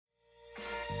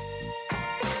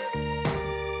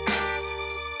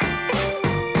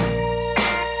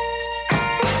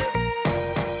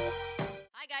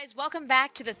welcome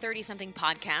back to the 30-something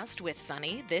podcast with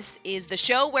Sunny. This is the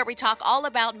show where we talk all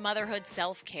about motherhood,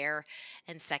 self-care,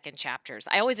 and second chapters.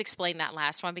 I always explain that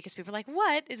last one because people are like,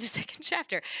 what is a second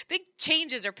chapter? Big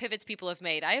changes or pivots people have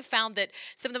made. I have found that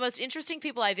some of the most interesting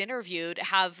people I've interviewed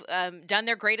have done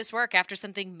their greatest work after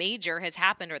something major has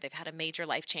happened or they've had a major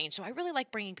life change. So I really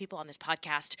like bringing people on this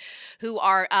podcast who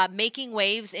are making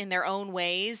waves in their own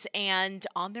ways and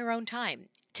on their own time.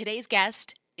 Today's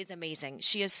guest is amazing.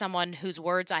 She is someone whose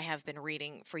words I have been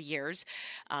reading for years.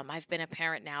 I've been a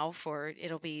parent now for,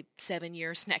 it'll be 7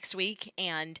 years next week,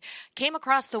 and came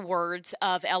across the words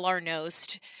of L.R.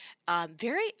 Knost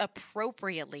very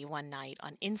appropriately one night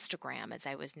on Instagram as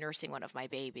I was nursing one of my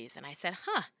babies. And I said,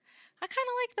 I kind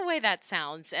of like the way that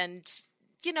sounds. And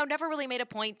never really made a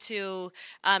point to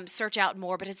search out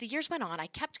more. But as the years went on, I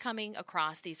kept coming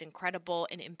across these incredible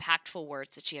and impactful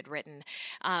words that she had written.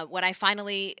 When I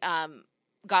finally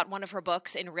got one of her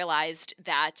books and realized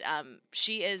that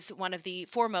she is one of the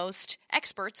foremost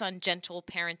experts on gentle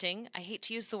parenting. I hate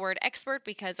to use the word expert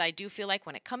because I do feel like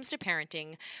when it comes to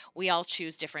parenting, we all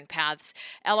choose different paths.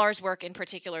 LR's work in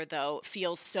particular, though,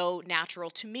 feels so natural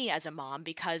to me as a mom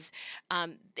because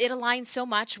it aligns so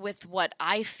much with what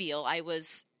I feel I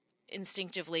was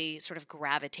instinctively sort of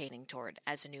gravitating toward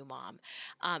as a new mom.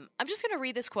 I'm just going to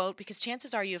read this quote because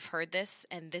chances are you've heard this,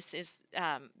 and this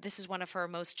is one of her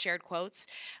most shared quotes,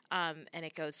 and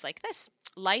it goes like this: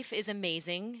 "Life is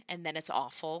amazing, and then it's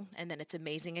awful, and then it's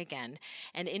amazing again,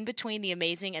 and in between the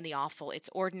amazing and the awful, it's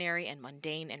ordinary and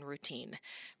mundane and routine.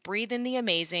 Breathe in the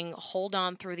amazing, hold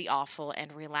on through the awful,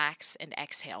 and relax and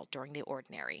exhale during the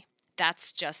ordinary."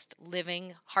 That's just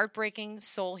living heartbreaking,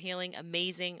 soul-healing,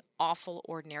 amazing, awful,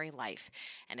 ordinary life,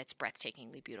 and it's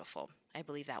breathtakingly beautiful. I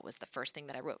believe that was the first thing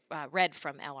that I read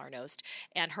from L.R. Knost,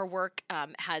 and her work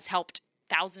has helped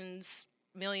thousands,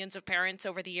 millions of parents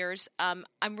over the years. I'm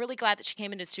really glad that she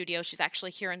came into the studio. She's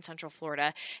actually here in Central Florida,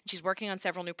 and she's working on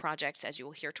several new projects, as you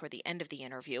will hear toward the end of the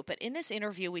interview. But in this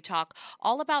interview, we talk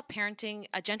all about parenting,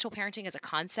 gentle parenting as a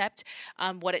concept,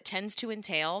 what it tends to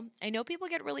entail. I know people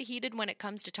get really heated when it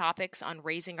comes to topics on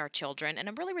raising our children, and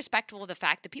I'm really respectful of the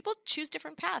fact that people choose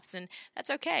different paths, and that's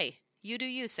okay. You do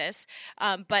you, sis.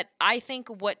 But I think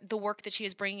what the work that she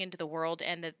is bringing into the world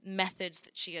and the methods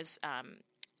that she is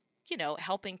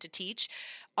helping to teach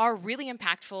are really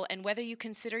impactful. And whether you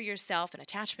consider yourself an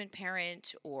attachment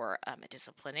parent or a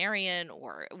disciplinarian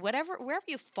or wherever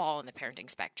you fall in the parenting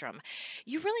spectrum,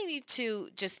 you really need to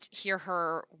just hear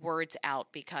her words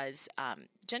out because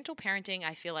gentle parenting,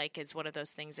 I feel like, is one of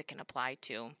those things that can apply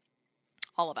to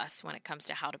all of us when it comes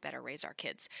to how to better raise our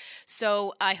kids.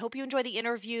 So I hope you enjoy the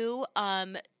interview.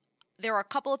 There are a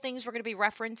couple of things we're going to be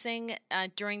referencing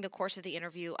during the course of the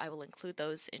interview. I will include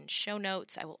those in show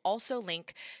notes. I will also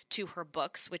link to her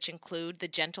books, which include The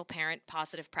Gentle Parent,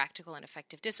 Positive, Practical, and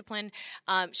Effective Discipline.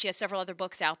 She has several other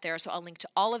books out there, so I'll link to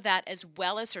all of that as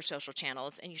well as her social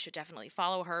channels, and you should definitely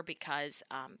follow her because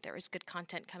there is good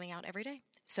content coming out every day.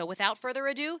 So without further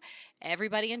ado,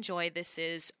 everybody enjoy. This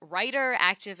is writer,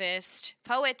 activist,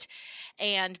 poet,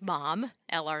 and mom,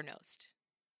 L.R. Knost.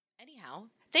 Anyhow,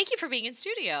 thank you for being in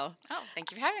studio. Oh, thank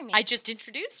you for having me. I just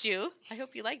introduced you. I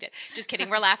hope you liked it. Just kidding.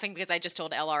 We're laughing because I just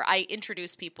told LR I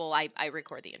introduce people. I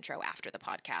record the intro after the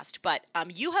podcast. But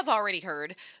you have already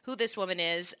heard who this woman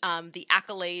is, the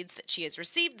accolades that she has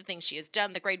received, the things she has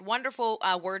done, the great, wonderful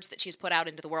words that she's put out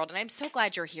into the world. And I'm so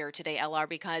glad you're here today, LR,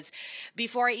 because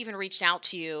before I even reached out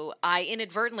to you, I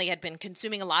inadvertently had been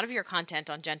consuming a lot of your content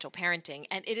on gentle parenting.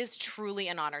 And it is truly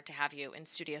an honor to have you in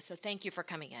studio. So thank you for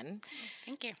coming in.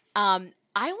 Thank you.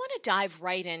 I want to dive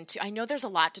right into, I know there's a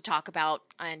lot to talk about,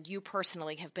 and you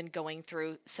personally have been going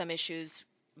through some issues,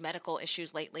 medical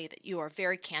issues lately that you are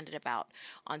very candid about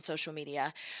on social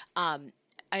media.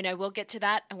 And I will get to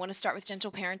that. I want to start with gentle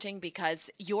parenting because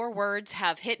your words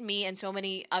have hit me and so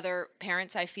many other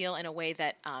parents, I feel, in a way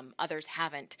that others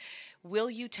haven't.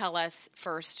 Will you tell us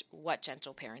first what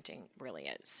gentle parenting really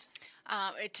is?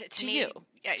 To me,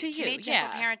 gentle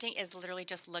parenting is literally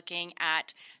just looking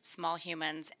at small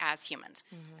humans as humans.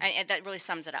 Mm-hmm. And that really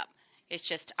sums it up. It's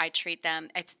just, I treat them,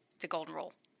 it's the golden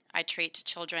rule. I treat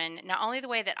children not only the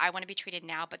way that I want to be treated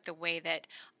now, but the way that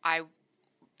I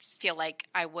feel like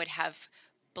I would have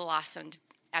blossomed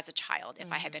as a child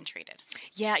if I had been treated.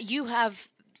 Yeah, you have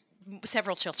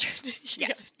several children.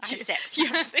 Yes, I have 6. You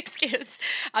have 6 kids.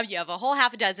 You have a whole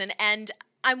half a dozen. And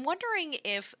I'm wondering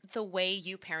if the way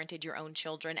you parented your own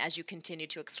children as you continue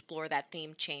to explore that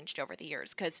theme changed over the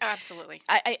years. Because absolutely,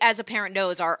 as a parent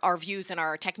knows, our views and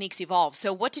our techniques evolve.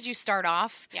 So what did you start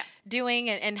off doing,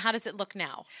 and how does it look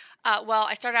now? Well,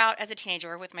 I started out as a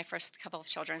teenager with my first couple of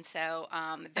children. So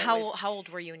how old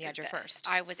were you when you had your first?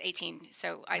 I was 18.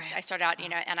 So I started out,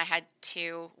 and I had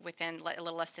two within a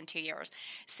little less than 2 years.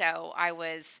 So I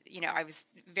was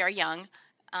very young.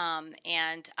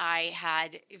 And I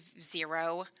had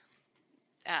zero.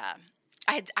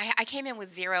 I came in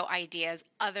with zero ideas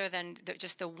other than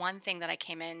just the one thing that I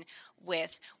came in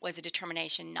with was a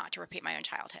determination not to repeat my own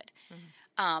childhood.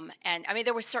 Mm-hmm. And I mean,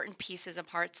 there were certain pieces and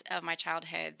parts of my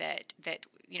childhood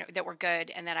that were good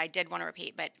and that I did want to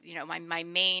repeat. But my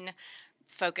main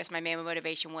focus, my main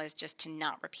motivation was just to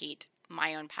not repeat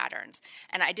my own patterns.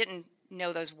 And I didn't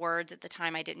know those words at the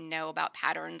time. I didn't know about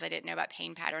patterns. I didn't know about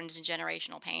pain patterns and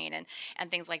generational pain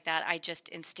and things like that. I just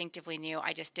instinctively knew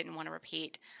I just didn't want to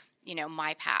repeat,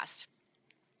 my past.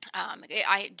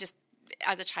 I just,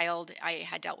 as a child, I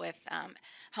had dealt with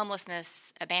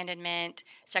homelessness, abandonment,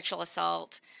 sexual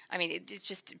assault. I mean, it's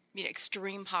just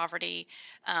extreme poverty,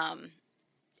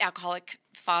 alcoholic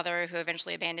father who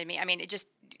eventually abandoned me. I mean, it just,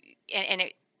 and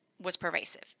it was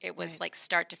pervasive. It was like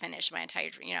start to finish my entire,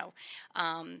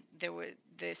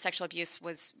 the sexual abuse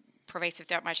was pervasive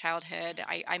throughout my childhood.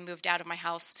 I moved out of my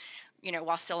house,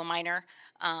 while still a minor.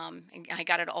 And I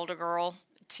got an older girl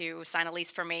to sign a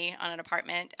lease for me on an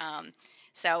apartment.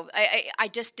 So I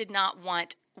just did not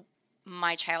want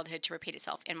my childhood to repeat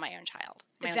itself in my own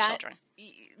children.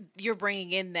 You're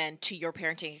bringing in then to your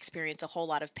parenting experience a whole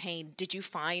lot of pain. Did you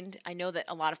find, I know that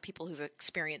a lot of people who've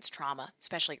experienced trauma,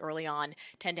 especially early on,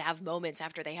 tend to have moments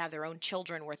after they have their own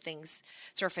children where things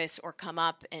surface or come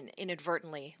up and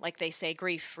inadvertently, like they say,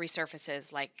 grief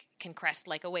resurfaces, can crest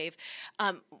like a wave.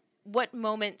 What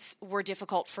moments were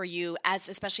difficult for you,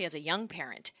 especially as a young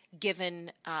parent,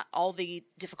 given all the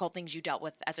difficult things you dealt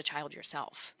with as a child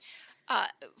yourself?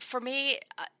 For me,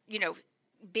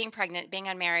 being pregnant, being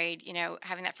unmarried,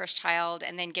 having that first child,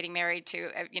 and then getting married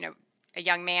to, a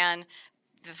young man,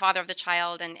 the father of the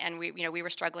child, and we were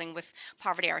struggling with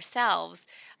poverty ourselves,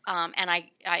 and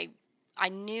I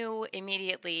knew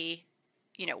immediately,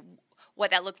 what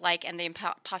that looked like and the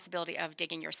possibility of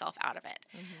digging yourself out of it.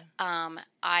 Mm-hmm.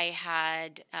 I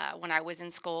had, when I was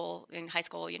in high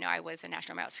school, I was a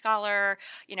National Merit Scholar.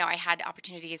 I had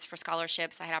opportunities for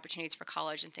scholarships. I had opportunities for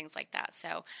college and things like that.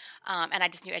 So, and I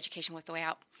just knew education was the way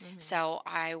out. Mm-hmm. So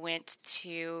I went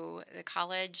to the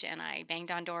college and I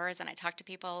banged on doors and I talked to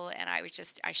people and I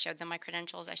showed them my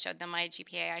credentials. I showed them my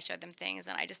GPA. I showed them things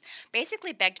and I just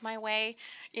basically begged my way,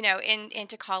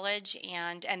 into college.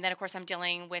 And then of course I'm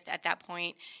dealing with, at that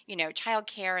point,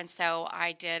 childcare. And so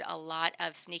I did a lot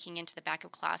of sneaking into the back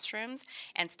of classrooms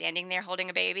and standing there holding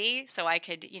a baby so I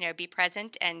could, be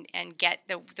present and get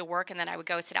the work. And then I would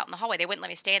go sit out in the hallway. They wouldn't let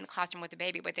me stay in the classroom with the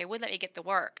baby, but they would let me get the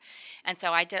work. And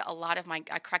so I did a lot of I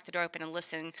cracked the door open and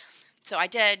listened. So I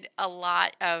did a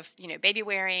lot of, baby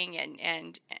wearing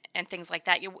and things like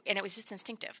that. And it was just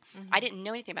instinctive. Mm-hmm. I didn't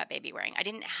know anything about baby wearing.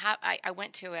 I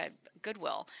went to a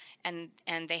Goodwill and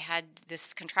they had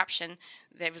this contraption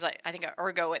that was like, I think, an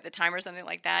Ergo at the time or something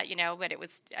like that, but it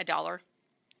was $1.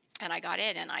 And I got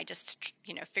it and I just,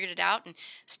 figured it out and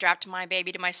strapped my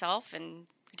baby to myself and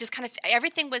just kind of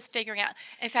everything was figuring out.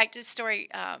 In fact, this story,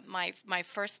 my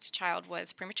first child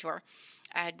was premature.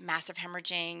 I had massive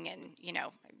hemorrhaging and,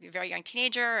 a very young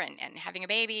teenager and having a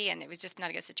baby, and it was just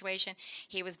not a good situation.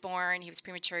 He was born. He was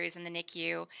premature. He was in the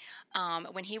NICU.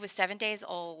 When he was 7 days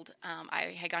old,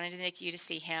 I had gone into the NICU to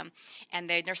see him, and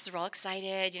the nurses were all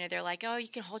excited. They're like, oh, you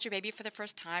can hold your baby for the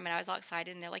first time, and I was all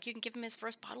excited. And they're like, you can give him his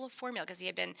first bottle of formula, because he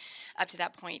had been, up to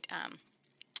that point,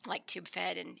 like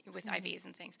tube-fed and with mm-hmm. IVs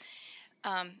and things.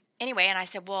 Anyway, and I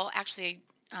said, well, actually,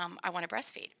 I want to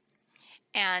breastfeed.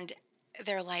 And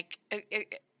they're like,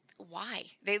 why?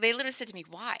 They literally said to me,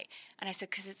 why? And I said,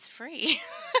 because it's free.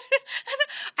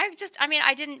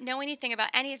 I didn't know anything about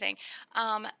anything.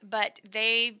 But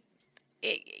this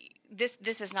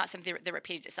is not something that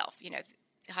repeated itself.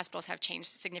 The hospitals have changed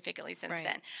significantly since right.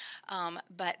 then.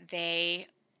 But they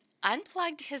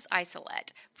unplugged his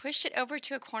isolate, pushed it over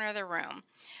to a corner of the room,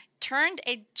 turned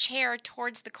a chair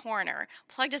towards the corner,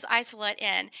 plugged his isolate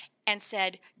in, and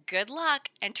said, good luck,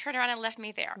 and turned around and left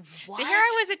me there. What? So here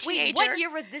I was a teenager. Wait, what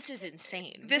year was this? Is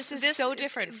insane. This is so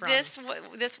different from this.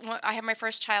 I had my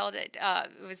first child. It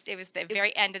was the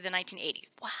very end of the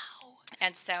 1980s. Wow.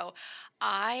 And so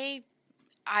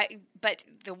but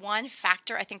the one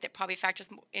factor I think that probably factors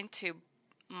into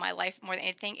my life more than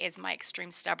anything is my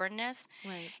extreme stubbornness.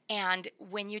 Right. And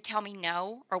when you tell me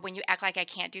no, or when you act like I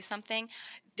can't do something,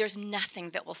 there's nothing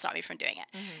that will stop me from doing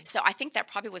it. So I think that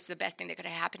probably was the best thing that could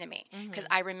have happened to me. Because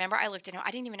I remember I looked at him.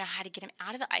 I didn't even know how to get him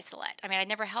out of the isolette. I mean, I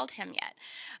never held him yet.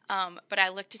 But I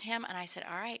looked at him and I said,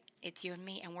 all right, it's you and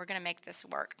me, and we're going to make this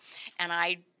work. And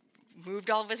I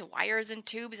moved all of his wires and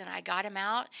tubes, and I got him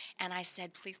out. And I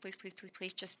said, please, please, please, please,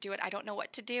 please, just do it. I don't know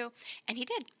what to do. And he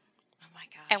did. Oh my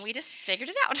gosh. And we just figured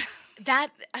it out.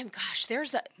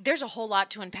 There's a whole lot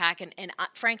to unpack. And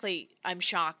frankly, I'm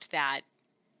shocked that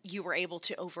you were able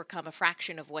to overcome a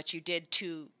fraction of what you did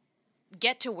to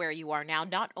get to where you are now,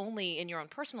 not only in your own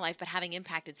personal life, but having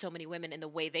impacted so many women in the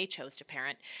way they chose to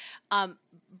parent.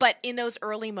 But in those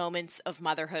early moments of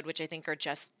motherhood, which I think are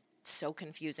just so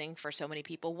confusing for so many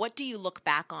people, what do you look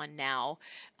back on now,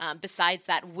 besides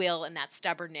that will and that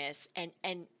stubbornness, and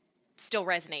still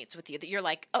resonates with you, that you're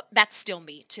like, oh, that's still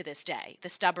me to this day? The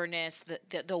stubbornness,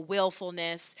 the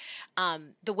willfulness,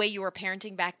 the way you were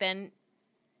parenting back then.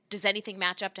 Does anything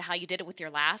match up to how you did it with your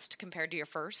last compared to your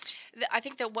first? I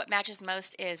think that what matches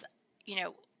most is,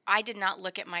 I did not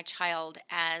look at my child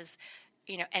as,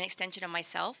 an extension of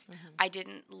myself. I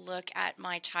didn't look at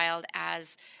my child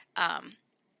as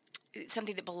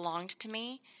something that belonged to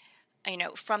me.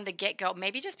 From the get-go,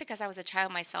 maybe just because I was a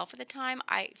child myself at the time,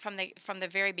 from the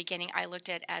very beginning, I looked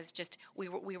at it as just we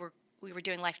were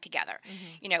doing life together.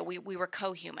 We were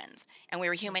co-humans, and we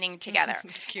were humaning together.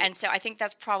 And so I think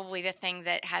that's probably the thing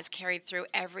that has carried through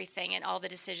everything and all the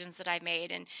decisions that I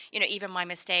made. And, even my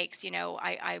mistakes,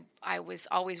 I was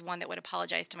always one that would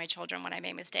apologize to my children when I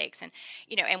made mistakes. And,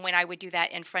 and when I would do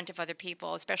that in front of other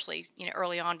people, especially,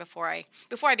 early on before I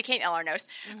became Eleanor's,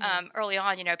 early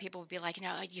on, people would be like,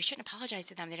 you shouldn't apologize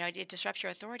to them. It disrupts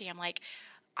your authority. I'm like,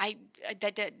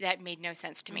 that made no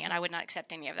sense to me, and I would not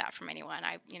accept any of that from anyone.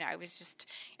 I was just,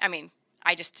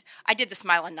 I did the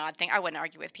smile and nod thing. I wouldn't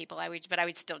argue with people. I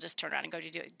would still just turn around and go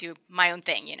to do my own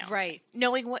thing, Right.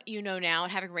 Knowing what you know now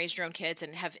and having raised your own kids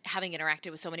and having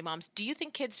interacted with so many moms, do you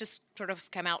think kids just sort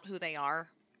of come out who they are?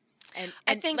 And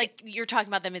I think, like, you're talking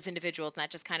about them as individuals, and that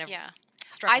just kind of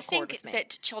struck a chord with me. I think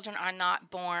that children are not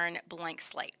born blank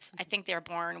slates. I think they're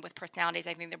born with personalities.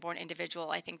 I think they're born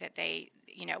individual. I think that they,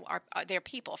 they're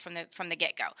people from the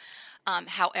get-go.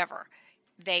 However,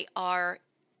 they are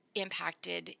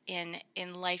impacted in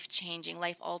life-changing,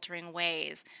 life-altering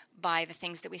ways by the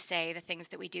things that we say, the things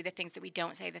that we do, the things that we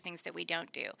don't say, the things that we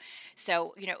don't do.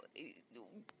 So,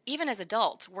 even as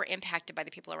adults, we're impacted by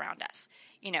the people around us,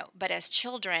 but as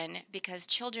children, because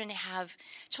children have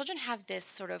this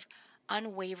sort of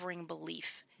unwavering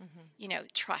belief,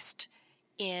 trust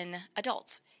in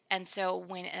adults. And so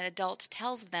when an adult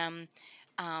tells them,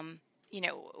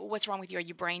 what's wrong with you? Are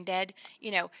you brain dead?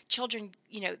 Children,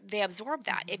 they absorb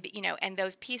that, and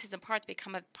those pieces and parts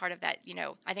become a part of that.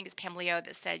 I think it's Pam Leo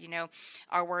that said,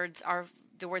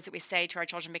 the words that we say to our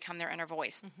children become their inner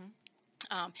voice.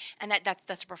 And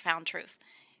that's a profound truth.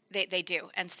 They do.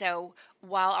 And so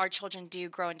while our children do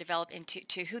grow and develop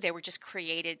into who they were just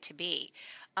created to be,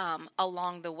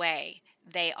 along the way,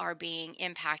 they are being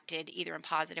impacted either in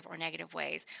positive or negative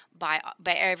ways by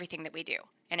everything that we do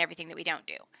and everything that we don't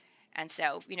do. And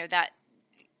so, that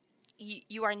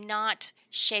you are not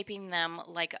shaping them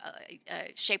like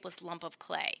a shapeless lump of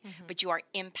clay, but you are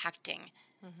impacting,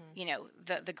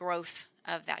 the growth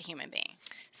of that human being.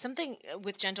 Something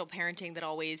with gentle parenting that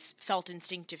always felt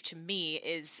instinctive to me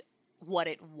is what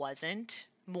it wasn't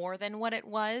more than what it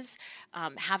was.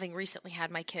 Having recently had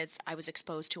my kids, I was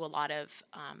exposed to a lot of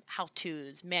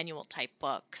how-tos, manual type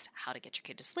books, how to get your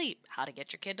kid to sleep, how to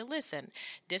get your kid to listen,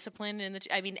 discipline,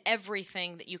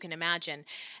 everything that you can imagine.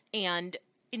 And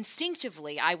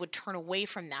instinctively, I would turn away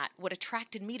from that. What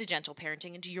attracted me to gentle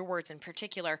parenting, and to your words in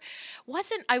particular,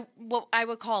 wasn't what I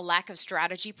would call a lack of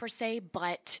strategy per se,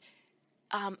 but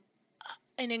an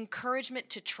encouragement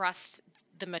to trust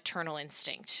the maternal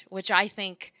instinct, which I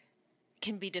think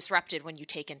can be disrupted when you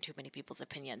take in too many people's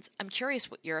opinions. I'm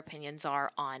curious what your opinions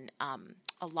are on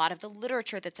a lot of the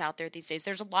literature that's out there these days.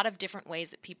 There's a lot of different ways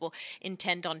that people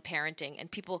intend on parenting, and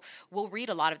people will read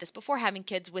a lot of this before having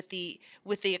kids with the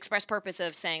express purpose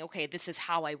of saying, okay, this is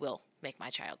how I will make my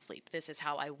child sleep. This is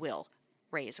how I will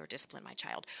raise or discipline my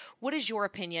child. What is your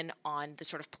opinion on the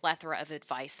sort of plethora of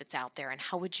advice that's out there, and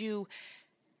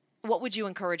what would you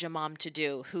encourage a mom to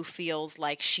do who feels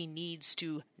like she needs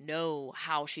to know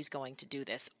how she's going to do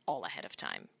this all ahead of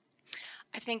time?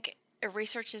 I think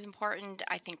research is important.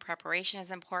 I think preparation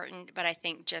is important, but I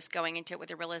think just going into it with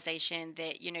the realization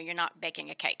that, you're not baking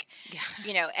a cake,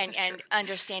 and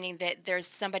understanding that there's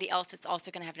somebody else that's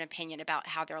also going to have an opinion about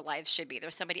how their lives should be.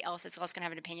 There's somebody else that's also going to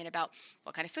have an opinion about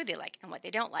what kind of food they like and what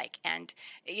they don't like. And,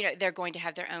 they're going to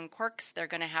have their own quirks. They're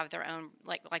going to have their own,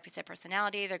 like we said,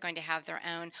 personality. They're going to have their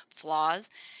own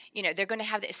flaws. They're going to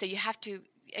have, so you have to,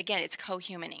 again, it's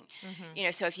co-humaning.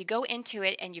 So if you go into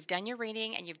it and you've done your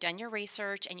reading and you've done your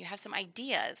research and you have some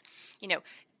ideas,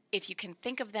 if you can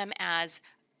think of them as,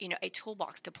 a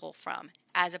toolbox to pull from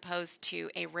as opposed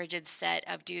to a rigid set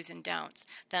of do's and don'ts,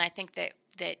 then I think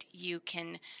that you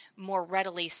can more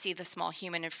readily see the small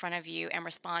human in front of you and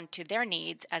respond to their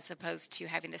needs as opposed to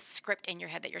having this script in your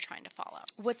head that you're trying to follow.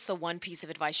 What's the one piece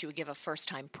of advice you would give a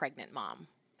first-time pregnant mom?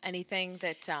 Anything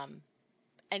that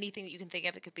you can think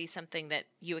of? It could be something that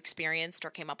you experienced or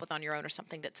came up with on your own or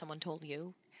something that someone told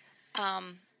you.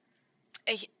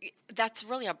 That's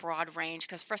really a broad range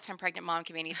because first-time pregnant mom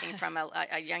can be anything from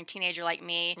a young teenager like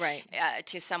me right.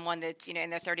 To someone that's, in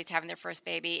their 30s having their first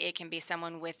baby. It can be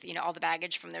someone with, all the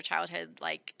baggage from their childhood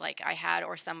like I had,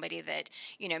 or somebody that,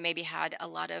 maybe had a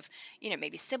lot of,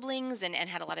 maybe siblings and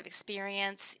had a lot of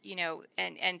experience,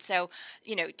 and so,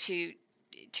 to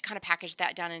kind of package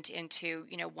that down into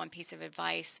one piece of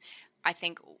advice, I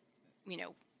think,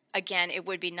 again, it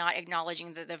would be not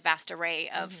acknowledging the vast array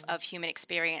of human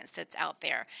experience that's out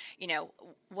there.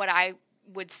 What I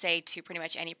would say to pretty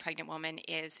much any pregnant woman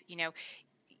is,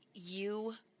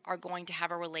 you are going to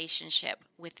have a relationship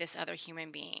with this other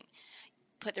human being.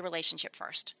 Put the relationship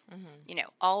first.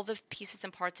 All the pieces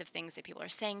and parts of things that people are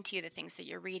saying to you, the things that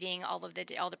you're reading, all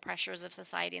the pressures of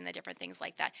society and the different things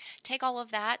like that. Take all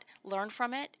of that, learn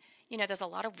from it. There's a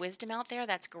lot of wisdom out there.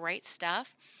 That's great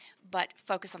stuff. But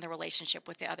focus on the relationship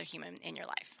with the other human in your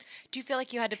life. Do you feel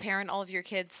like you had to parent all of your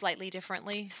kids slightly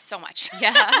differently? So much.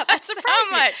 Yeah, that surprised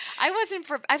so much. I wasn't.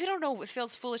 I don't know. It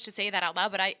feels foolish to say that out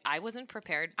loud, but I wasn't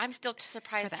prepared. I'm still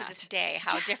surprised to this day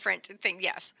how different things.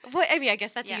 Yes. Well, I mean, I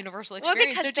guess that's a universal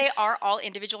experience. Well, because they are all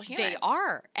individual humans. They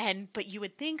are, but you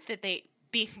would think that they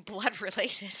being blood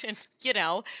related and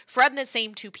from the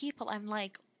same two people. I'm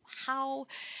like, how?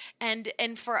 And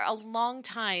for a long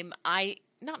time,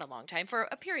 not a long time, for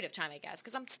a period of time, I guess,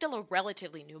 because I'm still a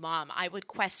relatively new mom, I would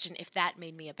question if that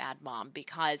made me a bad mom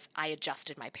because I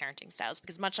adjusted my parenting styles.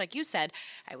 Because much like you said,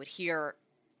 I would hear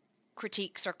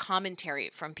critiques or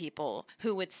commentary from people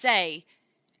who would say,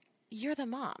 you're the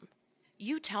mom.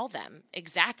 You tell them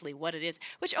exactly what it is.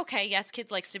 Which, okay, yes, kids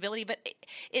like stability, but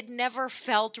it never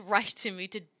felt right to me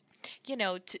to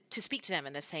speak to them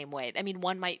in the same way. I mean,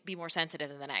 one might be more sensitive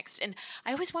than the next. And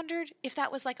I always wondered if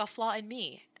that was like a flaw in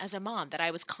me as a mom, that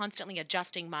I was constantly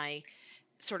adjusting my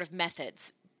sort of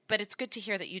methods. But it's good to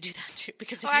hear that you do that too,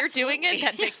 because if you're doing it,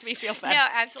 that makes me feel better. No,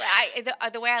 absolutely.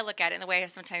 The way I look at it and the way I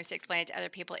sometimes explain it to other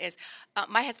people is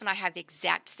my husband and I have the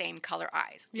exact same color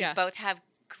eyes. Yeah. We both have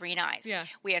green eyes. Yeah.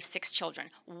 We have 6 children.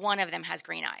 One of them has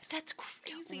green eyes. That's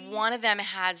crazy. One of them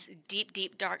has deep,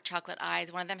 deep, dark chocolate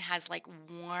eyes. One of them has like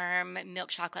warm milk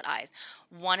chocolate eyes.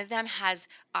 One of them has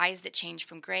eyes that change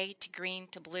from gray to green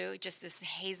to blue, just this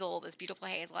beautiful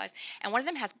hazel eyes. And one of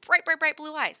them has bright, bright, bright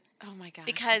blue eyes. Oh my gosh,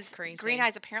 because that's crazy. Green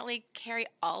eyes apparently carry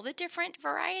all the different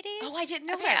varieties. Oh, I didn't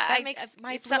know that. That makes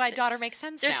my blue-eyed daughter make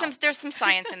sense now. There's some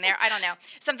science in there. I don't know.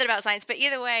 Something about science. But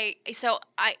either way, so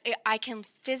I can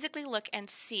physically look and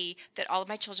see that all of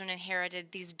my children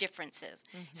inherited these differences.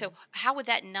 Mm-hmm. So how would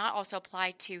that not also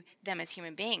apply to them as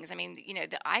human beings? I mean,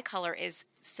 the eye color is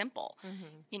simple.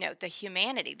 Mm-hmm. The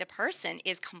humanity, the person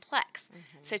is complex.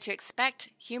 Mm-hmm. So to expect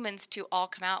humans to all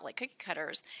come out like cookie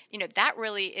cutters, that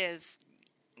really is,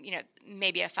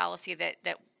 maybe a fallacy that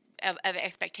of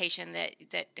expectation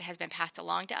that has been passed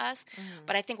along to us. Mm-hmm.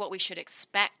 But I think what we should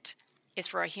expect is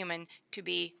for a human to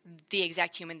be the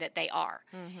exact human that they are,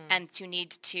 and to need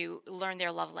to learn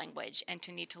their love language and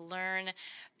to need to learn,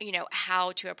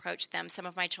 how to approach them. Some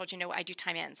of my children, I do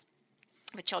time-ins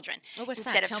with children. What was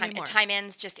instead that? of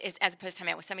time-ins, just as opposed to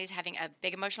time-in, when somebody's having a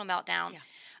big emotional meltdown,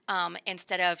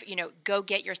 instead of, go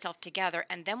get yourself together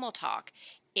and then we'll talk,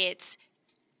 it's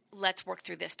let's work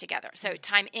through this together. So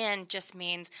time in just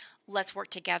means let's work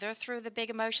together through the big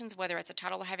emotions, whether it's a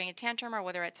toddler having a tantrum or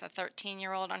whether it's a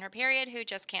 13-year-old on her period who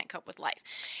just can't cope with life.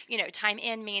 Time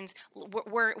in means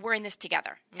we're in this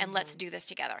together and let's do this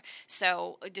together.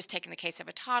 So just taking the case of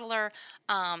a toddler,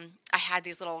 I had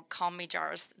these little Calm Me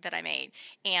jars that I made,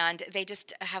 and they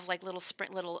just have like little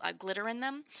glitter in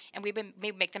them, and we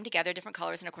make them together, different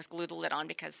colors, and of course glue the lid on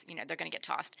because they're going to get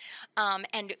tossed.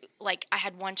 And like I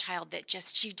had one child that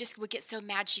she just would get so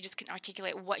mad she just couldn't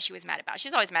articulate what she was mad about. She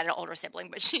was always mad at older sibling,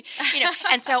 but she,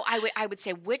 and so I would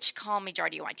say, which Calm Me jar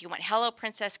do you want? Do you want Hello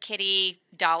Princess Kitty,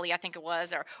 Dolly, I think it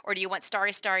was, or do you want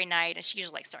Starry Starry Night? And she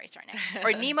usually likes Starry Starry Night.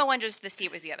 Or Nemo Under the Sea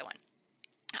was the other one.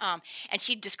 And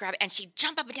she'd just grab it, and she'd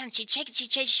jump up and down, and she'd shake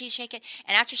it.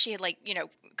 And after she had,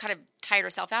 kind of tired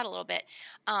herself out a little bit,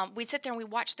 we'd sit there and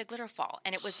we'd watch the glitter fall.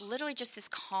 And it was literally just this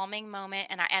calming moment.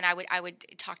 And I would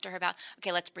talk to her about,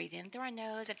 okay, let's breathe in through our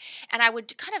nose. And I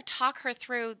would kind of talk her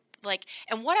through,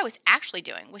 and what I was actually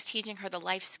doing was teaching her the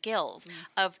life skills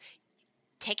of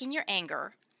taking your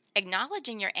anger,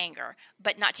 acknowledging your anger,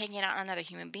 but not taking it out on another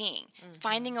human being,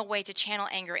 finding a way to channel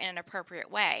anger in an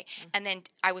appropriate way. And then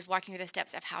I was walking through the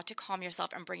steps of how to calm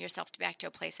yourself and bring yourself back to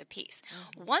a place of peace.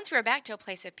 Once we were back to a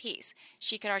place of peace,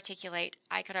 she could articulate,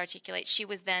 I could articulate. She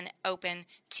was then open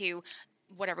to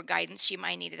whatever guidance she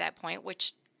might need at that point,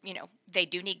 which, they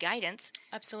do need guidance.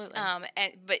 Absolutely.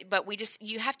 But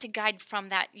you have to guide from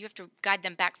that. You have to guide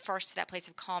them back first to that place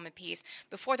of calm and peace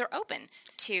before they're open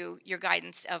to your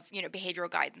guidance of, behavioral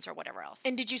guidance or whatever else.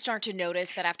 And did you start to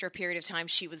notice that after a period of time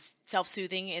she was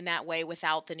self-soothing in that way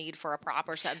without the need for a prop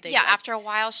or something? Yeah, after a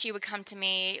while she would come to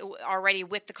me already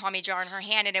with the Calm Me jar in her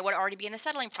hand, and it would already be in the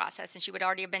settling process, and she would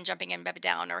already have been jumping in, up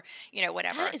down, or,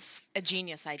 whatever. That is a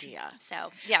genius idea.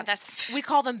 So, yeah, we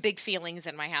call them big feelings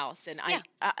in my house, and are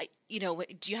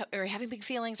you having big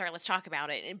feelings? All right, let's talk about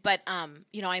it. But, I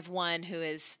have one who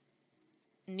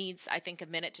needs, I think, a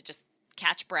minute to just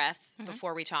catch breath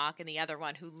before we talk, and the other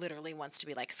one who literally wants to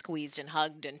be squeezed and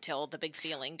hugged until the big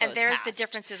feeling goes And there's past. The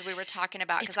differences we were talking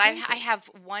about, because I have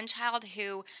one child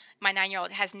who, my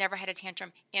 9-year-old, has never had a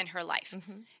tantrum in her life.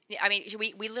 I mean,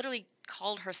 we literally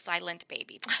called her Silent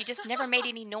Baby. She just never made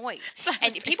any noise.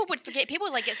 And people would forget. People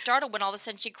would get startled when all of a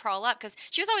sudden she'd crawl up, because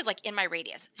she was always in my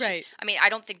radius. Right. I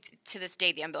don't think to this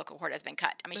day the umbilical cord has been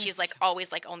cut. I mean, she's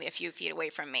always only a few feet away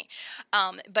from me.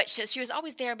 But she was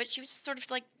always there, but she was just sort of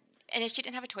and if she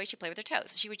didn't have a toy, she'd play with her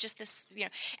toes. She was just this,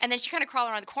 and then she kind of crawl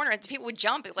around the corner, and people would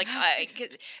jump, because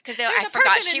I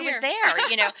forgot she was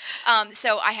there,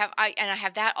 So I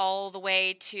have that all the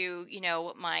way to,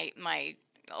 my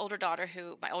older daughter,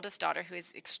 my oldest daughter, who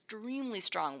is extremely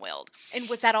strong-willed. And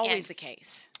was that always the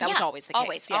case? That was always the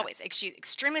case. Always. She's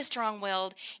extremely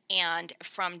strong-willed, and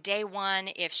from day one,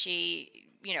 if she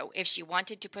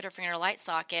wanted to put her finger in a light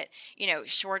socket,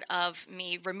 short of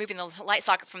me removing the light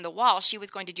socket from the wall, she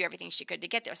was going to do everything she could to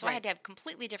get there. So I had to have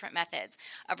completely different methods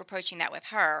of approaching that with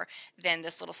her than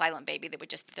this little silent baby that would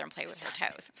just sit there and play with her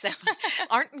toes. So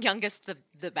aren't youngest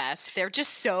the best? They're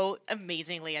just so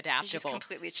amazingly adaptable. Just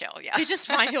completely chill, yeah. They just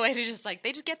find a way to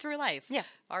they just get through life. Yeah.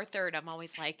 Our third, I'm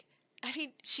always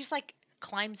she's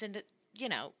climbs into,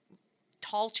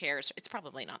 tall chairs. It's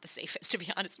probably not the safest, to be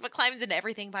honest, but climbs into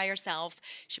everything by herself.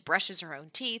 She brushes her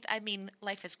own teeth. I mean,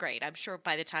 life is great. I'm sure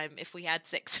by the time, if we had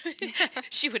 6,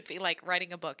 she would be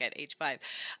writing a book at age 5.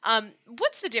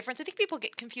 What's the difference? I think people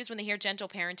get confused when they hear gentle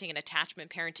parenting and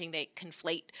attachment parenting. They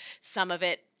conflate some of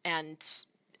it, and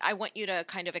I want you to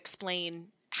kind of explain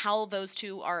how those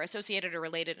two are associated or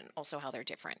related, and also how they're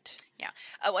different. Yeah.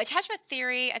 Attachment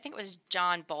theory, I think it was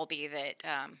John Bowlby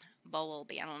that...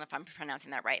 Bowlby, I don't know if I'm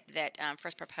pronouncing that right, that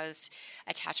first proposed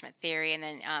attachment theory, and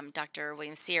then Dr.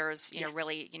 William Sears,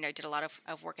 really, did a lot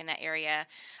of work in that area.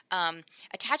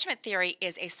 Attachment theory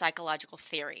is a psychological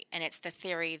theory, and it's the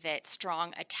theory that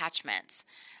strong attachments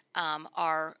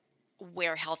are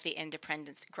where healthy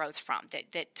independence grows from,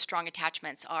 that strong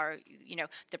attachments are,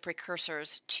 the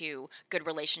precursors to good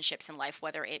relationships in life,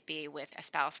 whether it be with a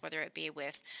spouse, whether it be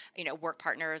with, work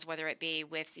partners, whether it be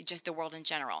with just the world in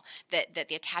general, that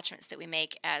the attachments that we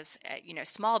make as,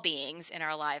 small beings in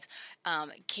our lives,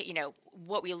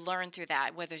 what we learn through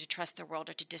that, whether to trust the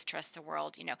world or to distrust the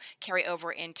world, carry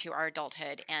over into our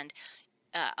adulthood. And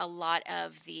a lot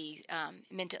of the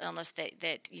mental illness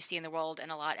that you see in the world,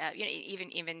 and a lot of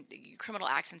even criminal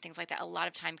acts and things like that, a lot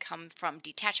of time come from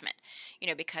detachment.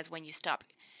 Because when you stop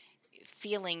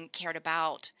feeling cared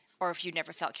about, or if you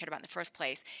never felt cared about in the first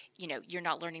place, you're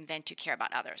not learning then to care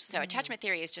about others. So attachment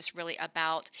theory is just really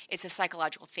it's a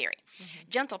psychological theory.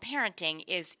 Gentle parenting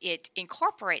it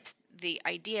incorporates the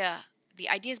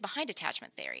ideas behind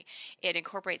attachment theory. It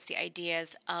incorporates the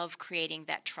ideas of creating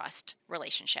that trust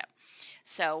relationship.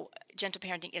 So gentle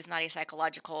parenting is not a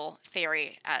psychological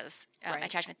theory as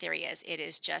attachment theory is. It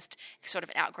is just sort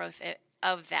of an outgrowth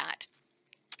of that,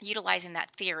 utilizing that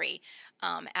theory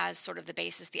as sort of the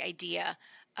basis, the idea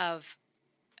of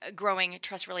growing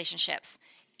trust relationships.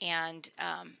 And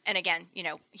again,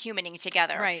 humaning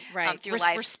together, right, through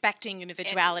life, respecting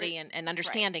individuality and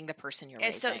understanding the person you're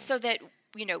raising, so that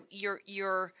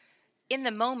you're in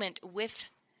the moment with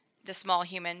the small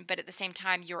human, but at the same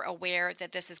time, you're aware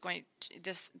that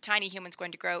this tiny human is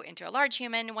going to grow into a large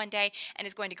human one day and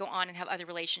is going to go on and have other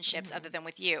relationships other than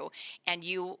with you. And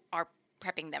you are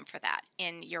prepping them for that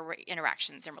in your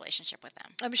interactions and relationship with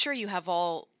them. I'm sure you have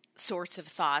all sorts of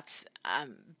thoughts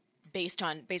based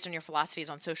on your philosophies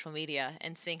on social media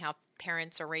and seeing how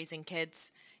parents are raising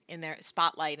kids in their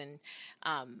spotlight. And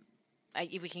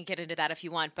we can get into that if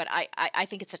you want, but I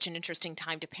think it's such an interesting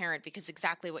time to parent because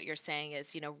exactly what you're saying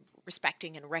is,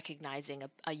 respecting and recognizing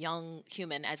a young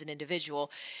human as an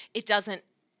individual. It's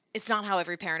not how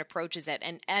every parent approaches it.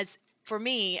 And as for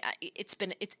me,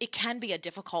 it can be a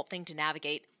difficult thing to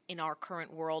navigate in our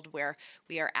current world where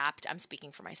we are apt, I'm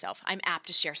speaking for myself, I'm apt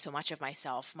to share so much of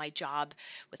myself. My job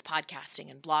with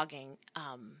podcasting and blogging,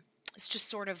 it's just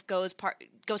sort of goes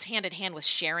hand in hand with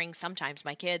sharing sometimes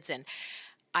my kids. And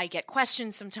I get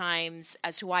questions sometimes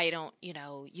as to why I don't,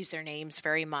 use their names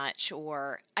very much,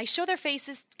 or I show their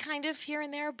faces kind of here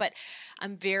and there, but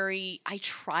I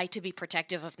try to be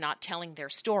protective of not telling their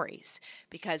stories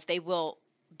because they will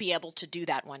be able to do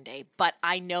that one day. But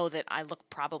I know that I look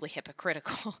probably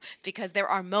hypocritical because there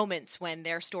are moments when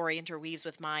their story interweaves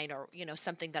with mine or,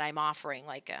 something that I'm offering,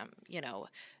 like,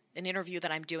 an interview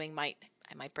that I'm doing I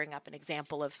might bring up an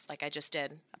example of, like I just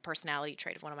did, a personality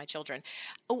trait of one of my children.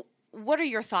 What are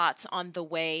your thoughts on the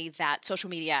way that social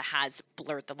media has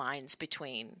blurred the lines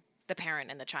between the parent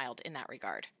and the child in that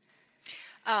regard?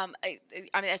 I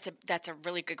mean, that's a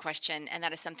really good question, and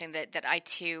that is something that I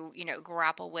too,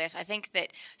 grapple with. I think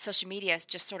that social media has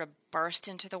just sort of burst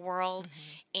into the world,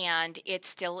 and it's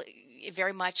still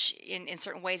very much in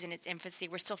certain ways in its infancy.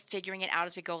 We're still figuring it out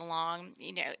as we go along,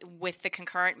 with the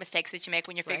concurrent mistakes that you make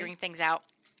when you're figuring things out.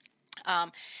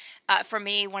 For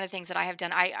me, one of the things that I have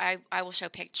done, I will show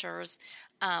pictures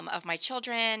of my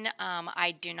children.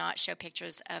 I do not show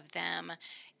pictures of them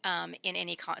in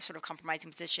any sort of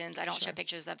compromising positions. I don't show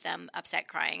pictures of them upset,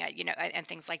 crying, and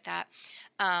things like that.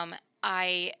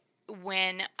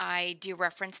 When I do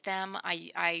reference them,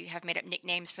 I have made up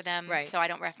nicknames for them, so I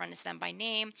don't reference them by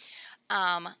name.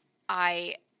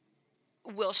 I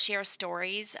will share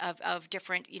stories of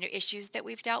different issues that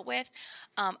we've dealt with,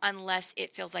 unless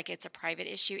it feels like it's a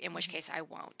private issue, in which case I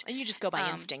won't. And you just go by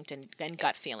instinct and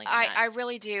gut feeling. I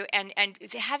really do. And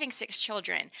having 6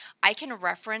 children, I can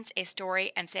reference a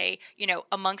story and say,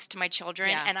 amongst my children,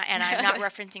 and I'm not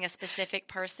referencing a specific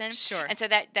person. Sure. And so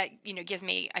that gives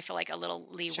me, I feel like, a little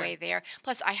leeway there.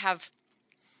 Plus, I have,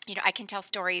 I can tell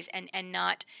stories and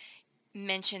not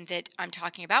mention that I'm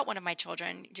talking about one of my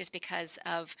children just because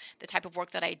of the type of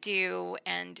work that I do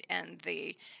and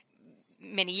the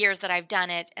many years that I've done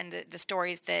it and the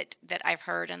stories that I've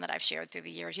heard and that I've shared through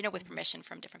the years, with permission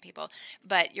from different people.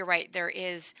 But you're right, there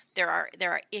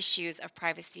are issues of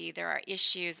privacy, there are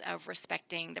issues of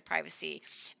respecting the privacy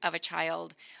of a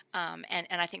child, and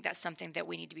I think that's something that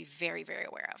we need to be very, very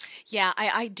aware of. Yeah,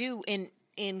 I do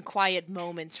in quiet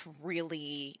moments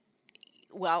really.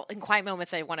 Well, in quiet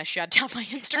moments, I want to shut down my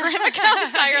Instagram account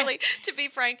entirely, to be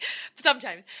frank,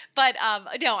 sometimes. But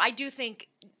no, I do think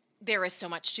there is so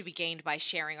much to be gained by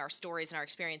sharing our stories and our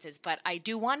experiences. But I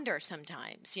do wonder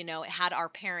sometimes,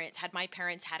 had my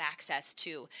parents had access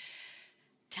to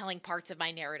telling parts of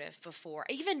my narrative before,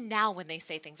 even now when they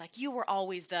say things like, you were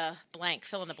always the blank,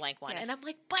 fill in the blank one. Yes. And I'm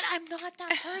like, but I'm not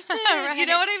that person. Right. You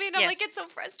know what I mean? I'm like, it's so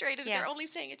frustrated. Yeah. They're only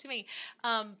saying it to me.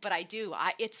 But I do.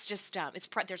 It's just,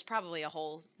 there's probably a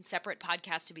whole separate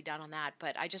podcast to be done on that.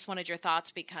 But I just wanted your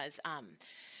thoughts because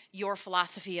your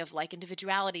philosophy of like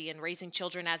individuality and raising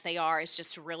children as they are is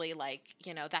just really like,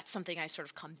 that's something I sort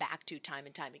of come back to time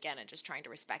and time again and just trying to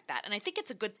respect that. And I think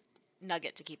it's a good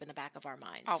nugget to keep in the back of our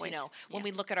minds. Always. When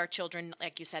we look at our children,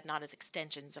 like you said, not as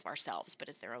extensions of ourselves, but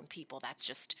as their own people,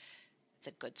 it's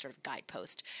a good sort of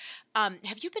guidepost.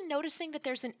 Have you been noticing that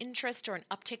there's an interest or an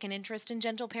uptick in interest in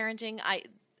gentle parenting?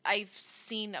 I've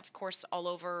seen, of course, all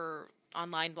over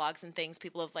online blogs and things,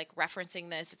 people have like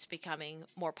referencing this. It's becoming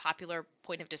more popular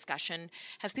point of discussion.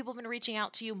 Have people been reaching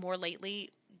out to you more lately,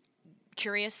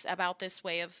 curious about this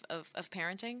way of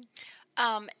parenting?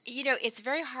 It's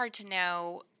very hard to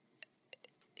know,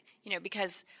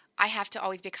 because I have to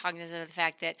always be cognizant of the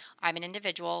fact that I'm an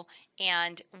individual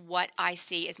and what I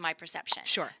see is my perception.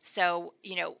 Sure. So,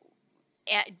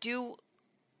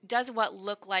 does what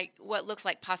looks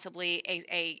like possibly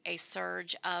a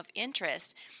surge of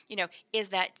interest, is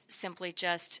that simply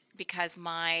just because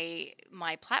my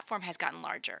platform has gotten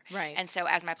larger? Right. And so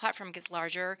as my platform gets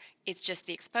larger, it's just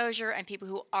the exposure and people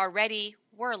who already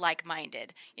were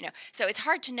like-minded, So it's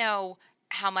hard to know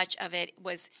how much of it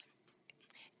was.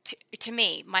 To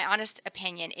me, my honest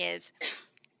opinion is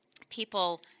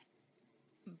people,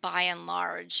 by and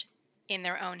large, in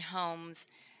their own homes,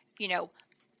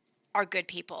 are good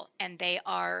people, and they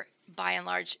are by and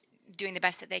large doing the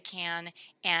best that they can,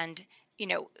 and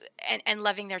and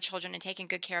loving their children and taking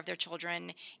good care of their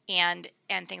children and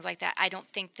things like that. I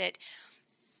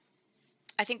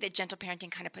think that gentle parenting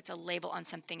kind of puts a label on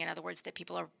something, in other words, that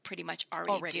people are pretty much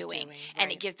already doing. Right.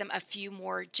 And it gives them a few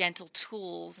more gentle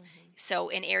tools. So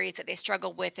in areas that they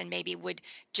struggle with and maybe would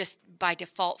just by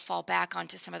default fall back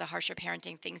onto some of the harsher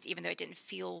parenting things, even though it didn't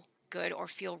feel good or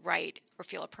feel right or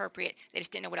feel appropriate, they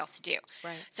just didn't know what else to do.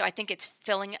 Right. So I think it's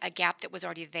filling a gap that was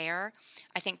already there.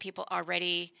 I think people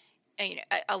already,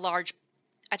 a large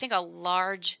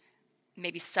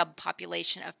maybe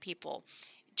subpopulation of people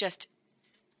just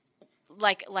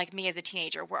like me as a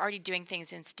teenager, we're already doing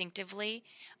things instinctively.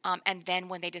 And then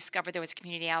when they discovered there was a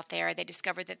community out there, they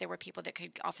discovered that there were people that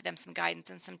could offer them some guidance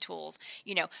and some tools,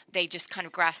 they just kind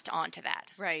of grasped onto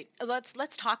that. Right.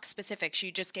 Let's talk specifics.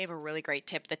 You just gave a really great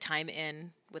tip, the time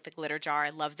in with the glitter jar. I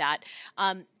love that.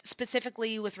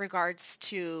 Specifically with regards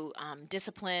to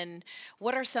discipline,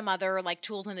 what are some other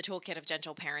tools in the toolkit of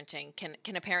gentle parenting?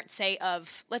 Can a parent say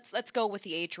let's go with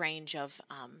the age range of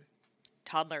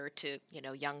toddler to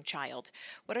young child.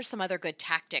 What are some other good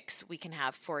tactics we can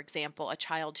have? For example, a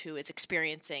child who is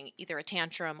experiencing either a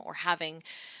tantrum or having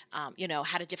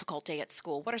had a difficult day at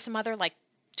school. What are some other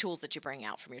tools that you bring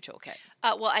out from your toolkit?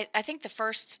 Well, I think the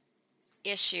first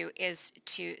issue is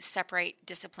to separate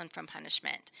discipline from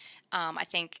punishment. I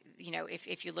think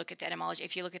if you look at the etymology,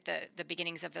 if you look at the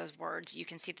beginnings of those words, you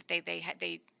can see that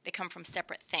they come from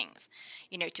separate things.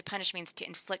 To punish means to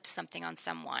inflict something on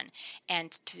someone,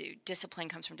 and to discipline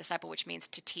comes from disciple, which means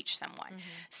to teach someone.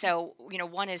 So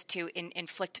one is to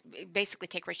inflict, basically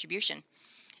take retribution.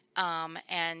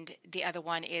 And the other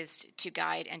one is to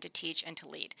guide and to teach and to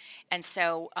lead. And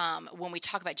so when we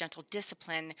talk about gentle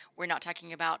discipline, we're not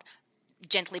talking about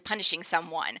gently punishing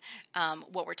someone.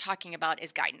 What we're talking about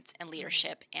is guidance and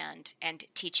leadership and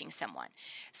teaching someone.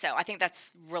 So I think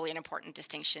that's really an important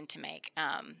distinction to make.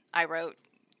 I wrote,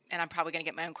 and I'm probably going to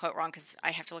get my own quote wrong because I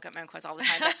have to look up my own quotes all the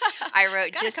time, but I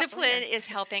wrote, discipline is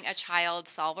helping a child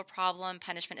solve a problem.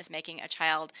 Punishment is making a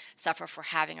child suffer for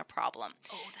having a problem.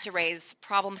 To raise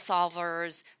problem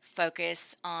solvers,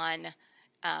 focus on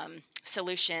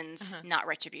solutions, not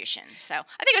retribution. So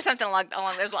I think it was something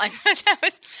along those lines.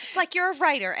 It's like you're a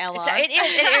writer, Ella. It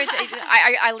is.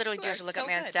 I literally do have to look up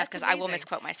my own stuff because I will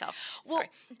misquote myself. Well,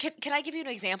 can I give you an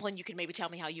example, and you can maybe tell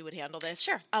me how you would handle this?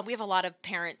 Sure. We have a lot of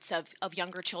parents of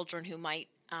younger children who might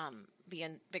be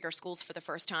in bigger schools for the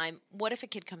first time. What if a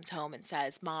kid comes home and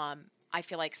says, "Mom, I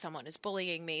feel like someone is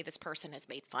bullying me. This person has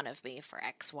made fun of me for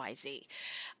X, Y, Z."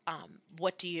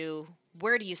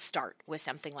 Where do you start with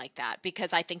something like that?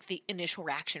 Because I think the initial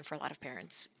reaction for a lot of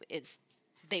parents is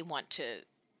they want to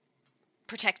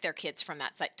protect their kids from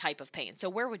that type of pain. So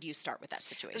where would you start with that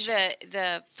situation?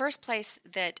 The first place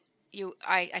that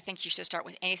I think you should start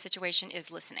with any situation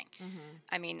is listening.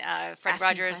 I mean, Fred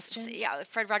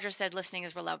Rogers said listening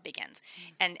is where love begins.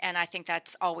 And I think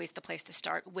that's always the place to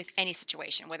start with any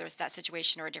situation, whether it's that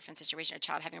situation or a different situation, a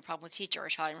child having a problem with a teacher, or a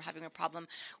child having a problem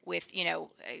with,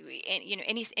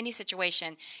 any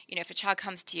situation. If a child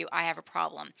comes to you, I have a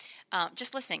problem.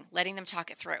 Just listening, letting them talk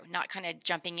it through, not kind of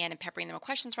jumping in and peppering them with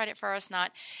questions right at first,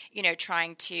 not,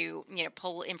 trying to,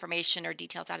 pull information or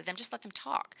details out of them. Just let them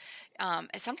talk.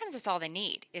 Sometimes that's all they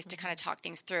need is to kind of talk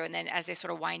things through. And then as they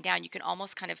sort of wind down, you can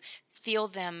almost kind of feel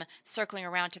them circling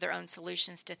around to their own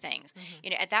solutions to things.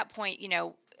 At that point,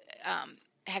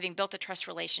 having built a trust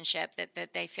relationship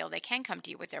that they feel they can come to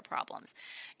you with their problems,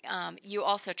 you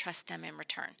also trust them in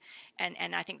return.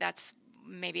 And I think that's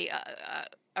maybe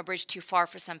a bridge too far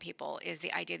for some people, is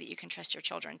the idea that you can trust your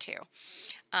children too.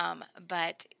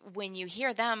 But when you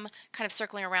hear them kind of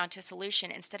circling around to a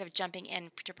solution, instead of jumping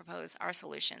in to propose our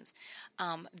solutions,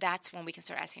 that's when we can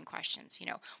start asking questions.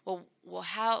 Well,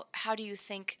 how do you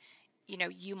think,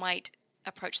 you might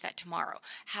approach that tomorrow?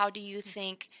 How do you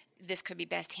think this could be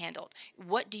best handled?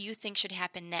 What do you think should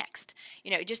happen next?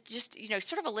 Just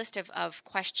sort of a list of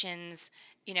questions,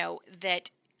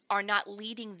 that are not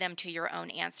leading them to your own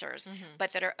answers,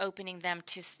 but that are opening them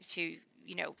to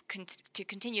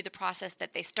continue the process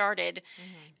that they started,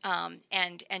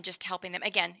 and just helping them,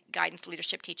 again, guidance,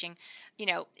 leadership, teaching,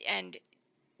 and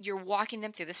you're walking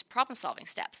them through this problem-solving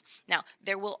steps. Now,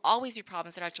 there will always be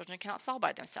problems that our children cannot solve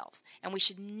by themselves, and we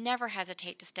should never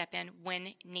hesitate to step in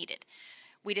when needed.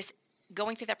 We just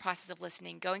going through that process of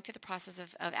listening, going through the process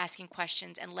of asking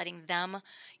questions and letting them,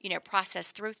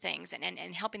 process through things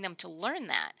and helping them to learn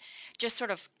that, just sort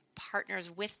of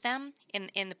partners with them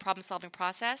in the problem-solving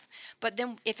process. But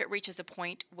then if it reaches a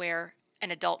point where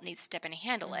an adult needs to step in and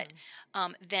handle it,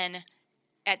 then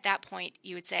at that point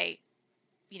you would say,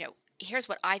 here's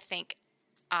what I think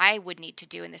I would need to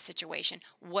do in this situation.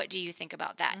 What do you think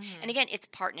about that? And again, it's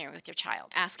partnering with your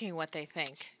child. Asking what they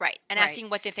think. Right. And asking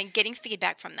what they think, getting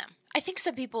feedback from them. I think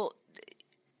some people,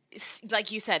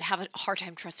 like you said, have a hard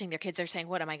time trusting their kids. They're saying,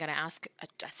 what, am I going to ask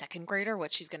a second grader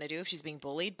what she's going to do if she's being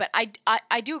bullied? But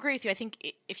I do agree with you. I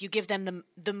think if you give them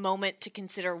the moment to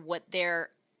consider what their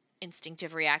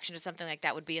instinctive reaction to something like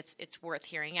that would be, it's worth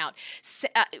hearing out.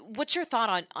 What's your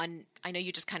thought on, I know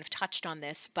you just kind of touched on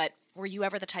this, but were you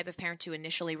ever the type of parent to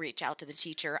initially reach out to the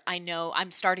teacher? I know I'm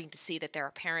starting to see that there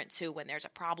are parents who, when there's a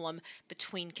problem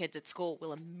between kids at school,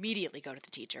 will immediately go to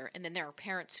the teacher. And then there are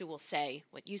parents who will say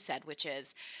what you said, which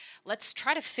is, let's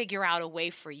try to figure out a way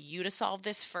for you to solve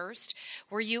this first.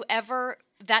 Were you ever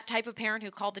that type of parent who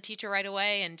called the teacher right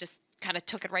away and just kind of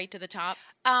took it right to the top?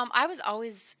 I was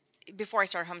always, before I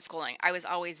started homeschooling, I was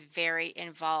always very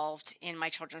involved in my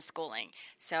children's schooling.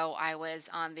 So I was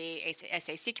on the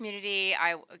SAC committee.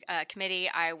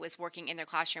 I was working in their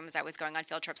classrooms. I was going on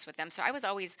field trips with them. So I was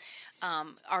always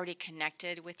already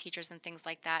connected with teachers and things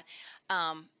like that.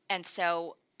 And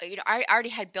so, I already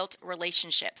had built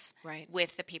relationships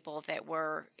with the people that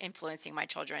were influencing my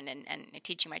children and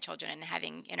teaching my children and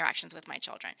having interactions with my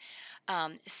children.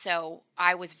 So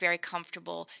I was very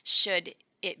comfortable should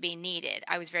it be needed.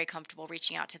 I was very comfortable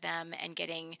reaching out to them and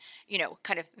getting,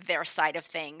 kind of their side of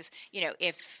things,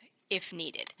 if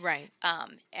needed. Right.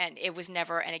 And it was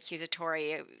never an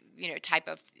accusatory, type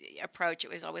of approach.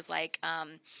 It was always like,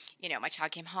 my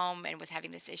child came home and was having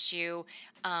this issue.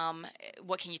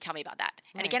 What can you tell me about that?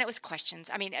 Right. And again, it was questions.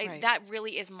 I mean, that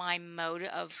really is my mode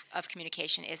of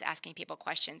communication, is asking people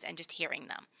questions and just hearing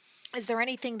them. Is there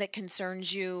anything that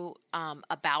concerns you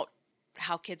about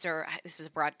how kids are, this is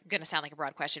going to sound like a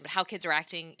broad question, but how kids are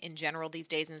acting in general these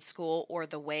days in school, or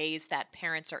the ways that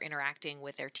parents are interacting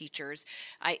with their teachers?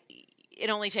 It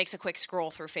only takes a quick scroll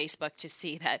through Facebook to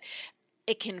see that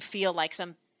it can feel like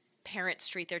some parents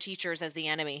treat their teachers as the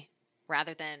enemy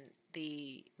rather than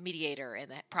the mediator and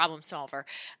the problem solver.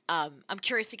 I'm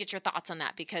curious to get your thoughts on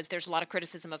that, because there's a lot of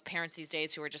criticism of parents these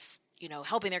days who are just,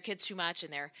 helping their kids too much,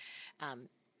 and they're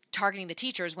targeting the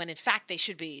teachers when in fact they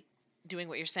should be doing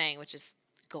what you're saying, which is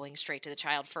going straight to the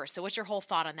child first. So what's your whole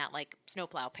thought on that, like,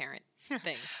 snowplow parent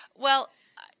thing? Well,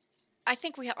 I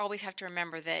think we always have to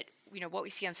remember that, what we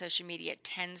see on social media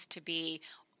tends to be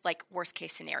like worst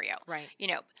case scenario. Right.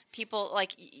 People,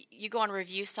 like, you go on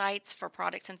review sites for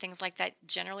products and things like that,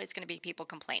 generally it's going to be people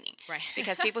complaining. Right.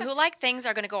 Because people who like things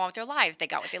are going to go on with their lives. They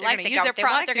got what they like, they got what they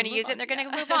want, they're going to use it, and they're going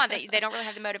to move on. They don't really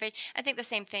have the motivation. I think the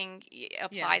same thing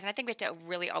applies, and I think we have to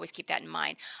really always keep that in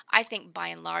mind. I think by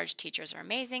and large teachers are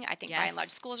amazing. I think by and large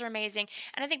schools are amazing.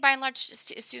 And I think by and large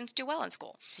students do well in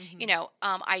school. Mm-hmm.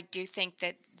 I do think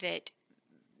that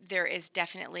there is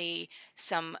definitely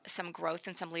some growth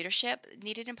and some leadership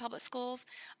needed in public schools.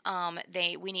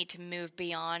 We need to move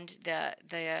beyond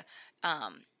the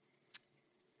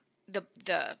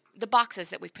boxes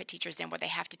that we put teachers in, where they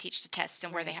have to teach to tests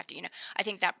and where they have to, I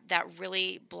think that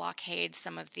really blockades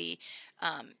some of the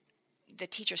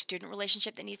teacher-student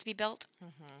relationship that needs to be built.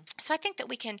 Mm-hmm. So I think that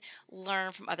we can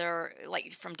learn from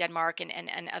from Denmark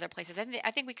and other places.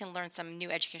 I think we can learn some new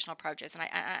educational approaches,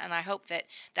 and I hope that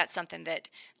that's something that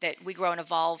we grow and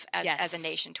evolve as a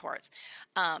nation towards.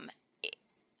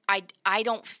 I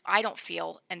don't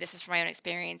feel, and this is from my own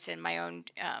experience and my own,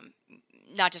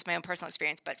 not just my own personal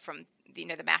experience, but from the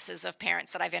masses of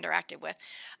parents that I've interacted with,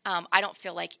 I don't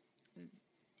feel like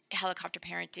helicopter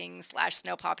parenting /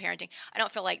 snowplow parenting, I don't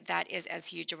feel like that is as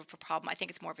huge of a problem. I think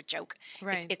it's more of a joke.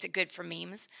 Right. It's good for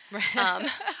memes. Right.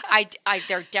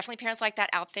 There are definitely parents like that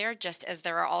out there, just as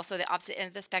there are also the opposite end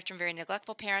of the spectrum, very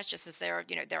neglectful parents, just as there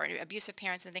are abusive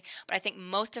parents and things. But I think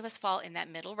most of us fall in that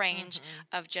middle range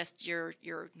of just your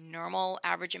normal,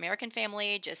 average American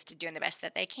family, just doing the best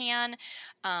that they can.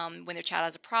 When their child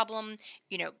has a problem,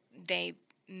 they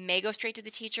may go straight to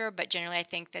the teacher, but generally I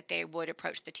think that they would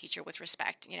approach the teacher with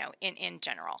respect, in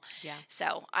general. Yeah.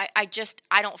 So I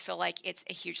don't feel like it's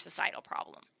a huge societal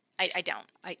problem. I don't.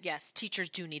 Yes, teachers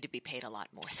do need to be paid a lot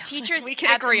more. Teachers, we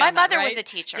can agree my on that, mother right? was a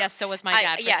teacher. Yes, so was my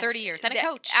dad for 30 years, and a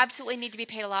coach. Absolutely need to be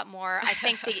paid a lot more. I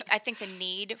think the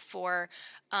need for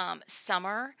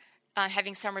summer.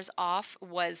 Having summers off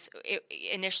was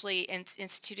initially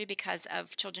instituted because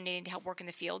of children needing to help work in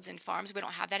the fields and farms. We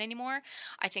don't have that anymore.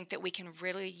 I think that we can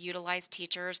really utilize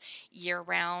teachers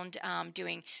year-round,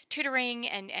 doing tutoring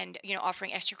and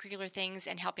offering extracurricular things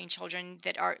and helping children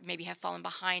that maybe have fallen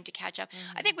behind to catch up.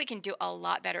 Mm-hmm. I think we can do a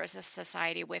lot better as a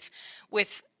society with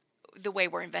the way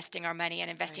we're investing our money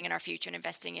and investing in our future and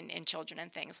investing in children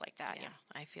and things like that. Yeah,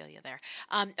 I feel you there.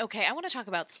 Okay, I want to talk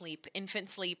about sleep. Infant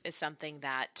sleep is something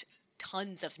that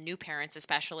tons of new parents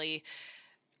especially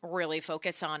really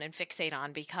focus on and fixate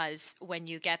on, because when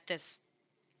you get this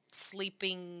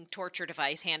sleeping torture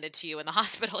device handed to you in the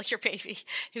hospital, your baby,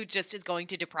 who just is going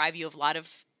to deprive you of a lot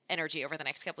of energy over the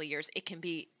next couple of years, it can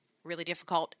be really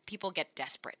difficult. People get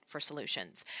desperate for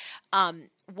solutions.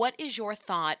 What is your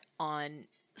thought on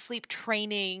sleep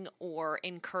training or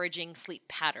encouraging sleep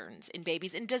patterns in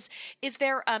babies? And is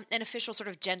there an official sort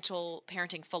of gentle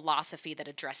parenting philosophy that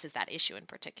addresses that issue in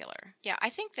particular? Yeah, I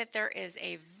think that there is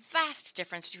a vast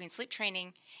difference between sleep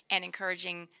training and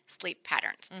encouraging sleep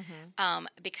patterns.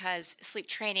 Because sleep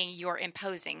training, you're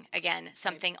imposing, again,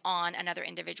 something on another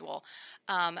individual.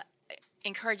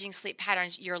 Encouraging sleep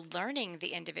patterns, you're learning the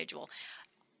individual.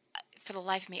 For the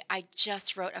life of me, I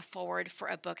just wrote a foreword for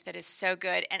a book that is so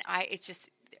good, and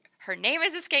her name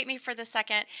has escaped me for the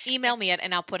second. Email me it,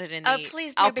 and I'll put it in the. Oh,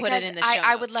 please do, because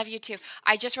I would love you to.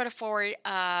 I just wrote a foreword.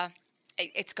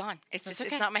 It's gone. It's just okay.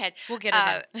 It's not in my head. We'll get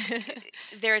it.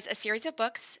 There's a series of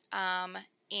books,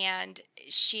 and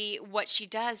what she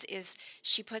does is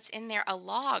she puts in there a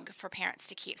log for parents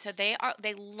to keep. So they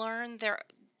learn the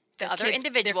other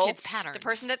individual, the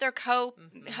person that they're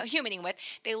co-humaning with,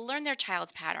 they learn their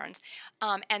child's patterns,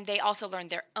 and they also learn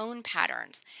their own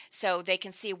patterns. So they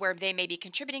can see where they may be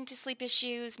contributing to sleep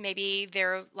issues. Maybe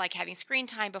they're like having screen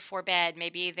time before bed.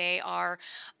 Maybe they are,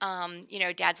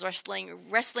 dad's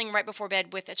wrestling right before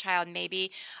bed with a child.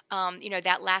 Maybe,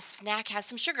 that last snack has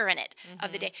some sugar in it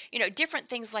of the day. Different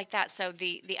things like that. So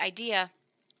the idea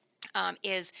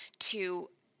is to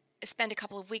spend a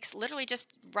couple of weeks literally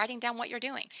just writing down what you're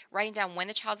doing, writing down when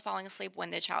the child's falling asleep, when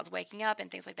the child's waking up,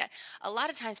 and things like that. A lot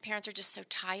of times parents are just so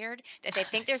tired that they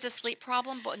think there's a sleep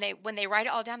problem, but when they write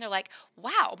it all down, they're like,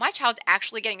 wow, my child's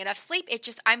actually getting enough sleep. It's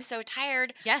just I'm so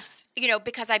tired. Yes.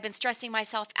 Because I've been stressing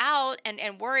myself out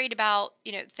and worried about,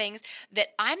 things, that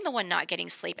I'm the one not getting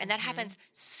sleep. And that happens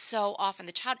so often.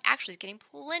 The child actually is getting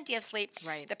plenty of sleep.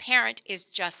 Right. The parent is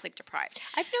just sleep deprived.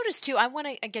 I've noticed too, I want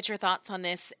to get your thoughts on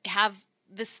this.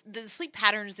 The sleep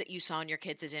patterns that you saw in your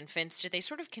kids as infants, did they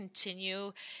sort of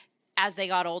continue as they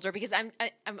got older? Because I'm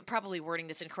probably wording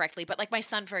this incorrectly, but like my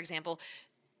son, for example,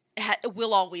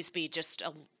 will always be just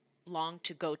a long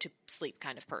to go to sleep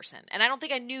kind of person. And I don't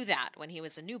think I knew that when he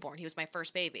was a newborn. He was my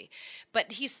first baby.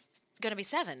 But he's going to be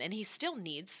 7, and he still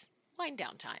needs wind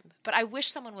down time. But I wish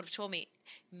someone would have told me,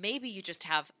 maybe you just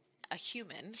have a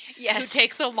human who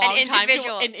takes a long time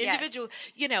to an individual,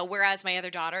 whereas my other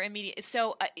daughter immediately.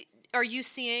 So are you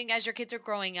seeing, as your kids are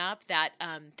growing up, that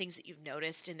things that you've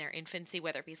noticed in their infancy,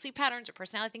 whether it be sleep patterns or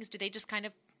personality things, do they just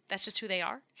that's just who they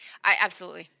are?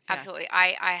 Absolutely.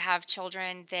 I have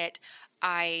children that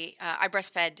I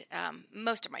breastfed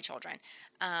most of my children.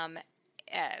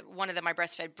 One of them I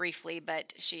breastfed briefly,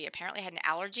 but she apparently had an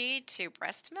allergy to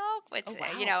breast milk. Which,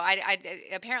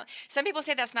 apparently some people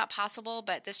say that's not possible,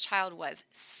 but this child was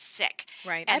sick.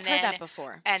 Right, I've heard that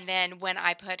before. And then when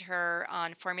I put her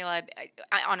on formula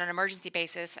on an emergency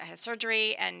basis, I had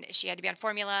surgery and she had to be on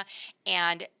formula,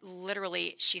 and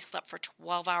literally she slept for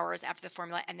 12 hours after the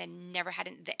formula, and then never had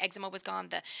the eczema was gone,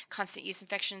 the constant yeast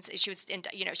infections. She was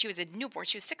she was a newborn.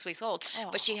 She was 6 weeks old,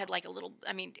 but she had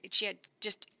she had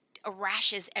just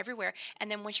rashes everywhere.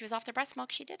 And then when she was off the breast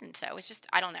milk, she didn't. So it was just,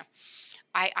 I don't know.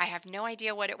 I have no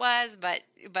idea what it was, but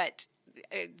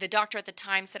the doctor at the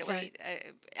time said it was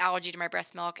allergy to my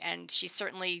breast milk, and she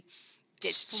certainly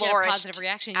did flourish a positive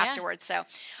reaction afterwards. So I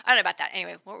don't know about that.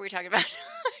 Anyway, what were we talking about?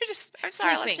 I'm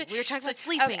sorry. Sleeping. We were talking about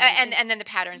sleeping. And then the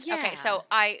patterns. Yeah. Okay, so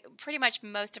I pretty much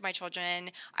most of my children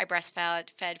I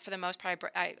breastfed. For the most part,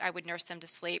 I would nurse them to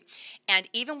sleep. And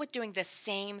even with doing the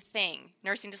same thing,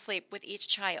 nursing to sleep with each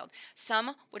child,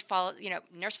 some would follow,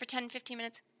 nurse for 10, 15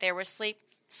 minutes. They were asleep,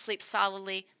 sleep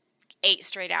solidly, 8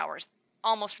 straight hours,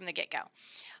 almost from the get-go.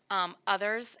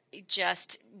 Others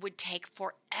just would take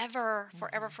forever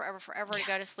to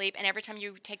go to sleep. And every time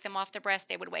you take them off the breast,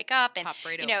 they would wake up, and pop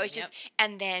right open, it's just,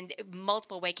 and then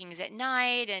multiple wakings at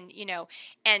night,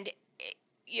 and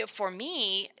for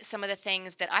me, some of the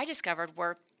things that I discovered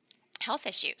were health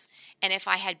issues. And if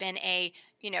I had been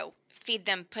feed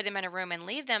them, put them in a room and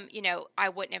leave them, I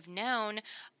wouldn't have known.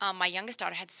 My youngest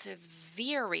daughter had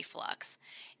severe reflux.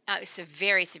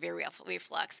 Very severe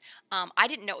reflux. I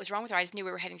didn't know what was wrong with her. I just knew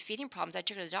we were having feeding problems. I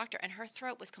took her to the doctor, and her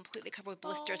throat was completely covered with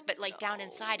blisters, but down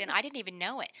inside, and I didn't even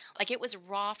know it. It was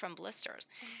raw from blisters.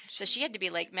 So she had to be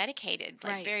medicated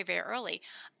very, very early.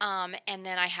 And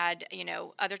then I had,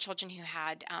 other children who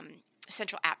had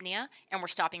central apnea, and were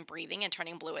stopping breathing and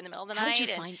turning blue in the middle of the night. How did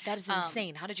you find that? Is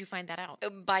insane. How did you find that out?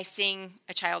 By seeing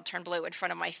a child turn blue in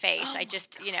front of my face. I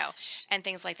just, and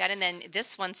things like that. And then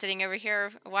this one sitting over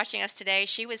here watching us today,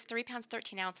 she was 3 pounds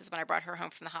 13 ounces when I brought her home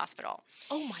from the hospital.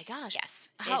 Oh my gosh! Yes,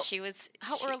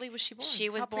 how early was she born? She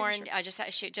was born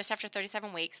just after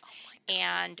 37 weeks,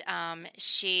 and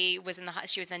she was in the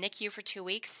NICU for 2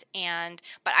 weeks,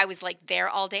 but I was like there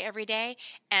all day every day,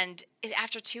 and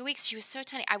after 2 weeks she was so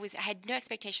tiny. I had no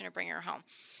expectation of bringing her home,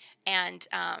 and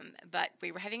but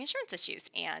we were having insurance issues,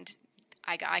 and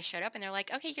I showed up and they're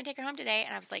like, okay, you can take her home today,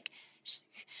 and I was like.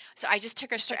 So I just took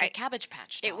her straight. Like a Cabbage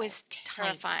Patch doll. It was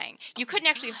terrifying. You couldn't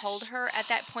actually hold her at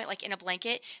that point, like in a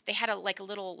blanket. They had a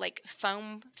little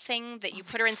foam thing that you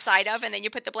put her inside of, and then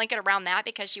you put the blanket around that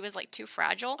because she was like too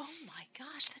fragile. Oh my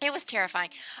gosh, it was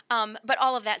terrifying. But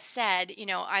all of that said,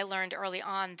 I learned early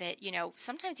on that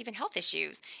sometimes even health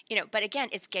issues, but again,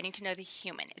 it's getting to know the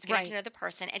human. It's getting to know the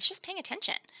person. It's just paying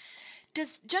attention.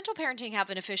 Does gentle parenting have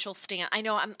an official stand? I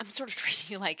know I'm sort of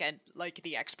treating you like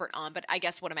the expert on, but I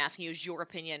guess what I'm asking you is your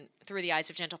opinion through the eyes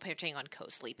of gentle parenting on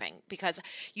co-sleeping, because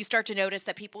you start to notice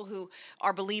that people who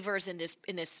are believers in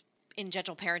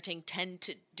gentle parenting tend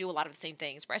to do a lot of the same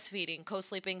things: breastfeeding,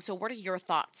 co-sleeping. So, what are your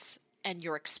thoughts and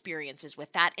your experiences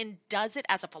with that? And does it,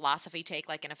 as a philosophy, take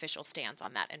like an official stance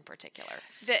on that in particular?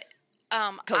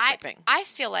 Co-sleeping. I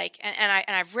feel like, and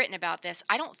I've written about this,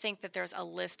 I don't think that there's a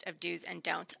list of do's and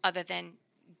don'ts other than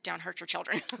don't hurt your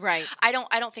children. Right. I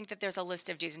don't think that there's a list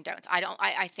of do's and don'ts.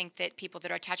 I think that people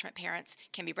that are attachment parents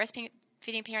can be breastfeeding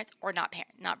parents or not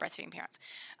breastfeeding parents.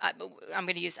 But I'm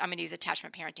going to use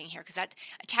attachment parenting here, because that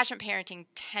attachment parenting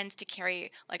tends to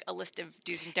carry like a list of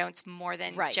do's and don'ts more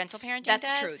than gentle parenting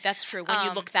does. That's true. When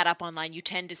you look that up online, you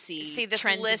tend to see this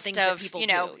trends list and things of that people do.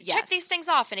 Yes. Check these things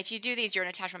off, and if you do these, you're an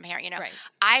attachment parent. Right.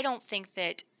 I don't think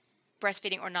that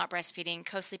breastfeeding or not breastfeeding,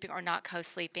 co-sleeping or not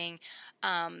co-sleeping,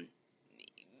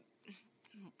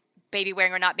 baby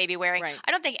wearing or not baby wearing. Right.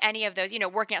 I don't think any of those,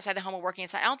 working outside the home or working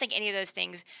inside, I don't think any of those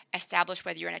things establish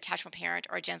whether you're an attachment parent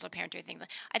or a gentle parent or anything.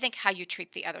 I think how you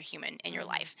treat the other human in your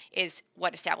life is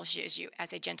what establishes you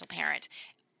as a gentle parent.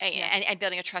 Yes. And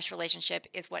building a trust relationship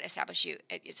is what establishes you.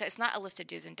 So it's not a list of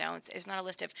do's and don'ts. It's not a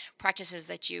list of practices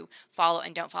that you follow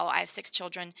and don't follow. I have 6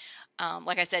 children.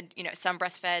 Like I said, some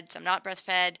breastfed, some not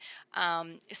breastfed,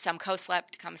 some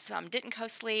co-slept, some didn't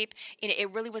co-sleep. It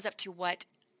really was up to what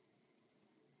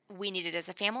we needed as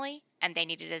a family and they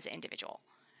needed as an individual.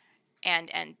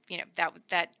 And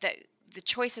that the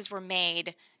choices were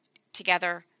made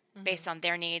together based on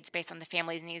their needs, based on the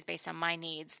family's needs, based on my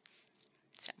needs.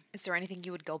 So, is there anything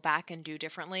you would go back and do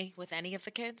differently with any of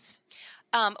the kids?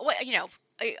 Well,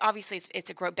 obviously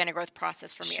it's been a growth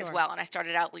process for me as well. And I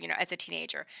started out, as a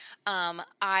teenager.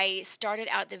 I started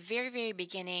out at the very, very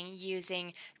beginning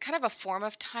using kind of a form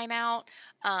of timeout.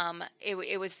 I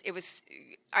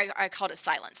called it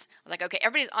silence. I was like, okay,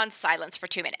 everybody's on silence for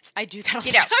 2 minutes. I do that all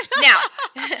the time. Now.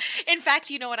 In fact,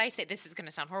 you know what I say? This is going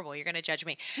to sound horrible. You're going to judge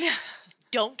me.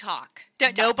 Don't talk.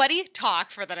 Don't talk. Nobody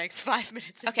talk for the next 5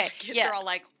 minutes. Okay. Kids are all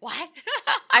like, what?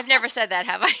 I've never said that,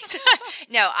 have I?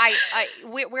 No,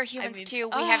 we're humans too.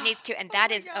 We have needs too, and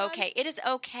that is okay. It is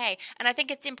okay. And I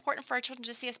think it's important for our children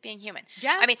to see us being human.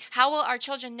 Yes. I mean, how will our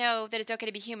children know that it's okay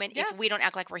to be human if we don't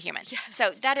act like we're human? Yes.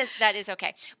 So that is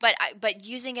okay. But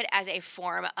using it as a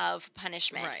form of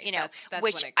punishment, right. That's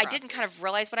which when it I didn't kind of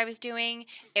realize what I was doing.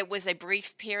 It was a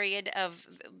brief period of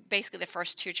basically the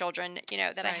first 2 children,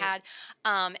 that I had.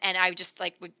 And I just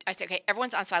I said, okay,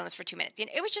 everyone's on silence for 2 minutes.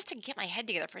 It was just to get my head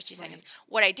together for 2 seconds.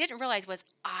 What I didn't realize was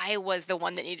I was the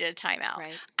one that needed a timeout.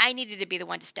 Right. I needed to be the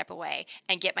one to step away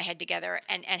and get my head together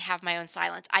and have my own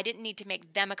silence. I didn't need to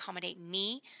make them accommodate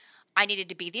me. I needed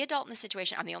to be the adult in the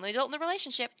situation. I'm the only adult in the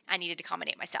relationship. I needed to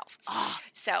accommodate myself. Oh,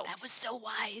 so that was so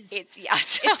wise. It's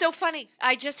so funny.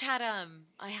 I just had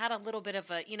I had a little bit of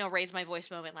a raise my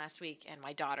voice moment last week, and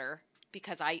my daughter,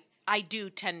 because I do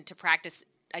tend to practice.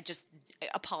 I just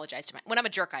apologize to when I'm a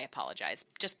jerk. I apologize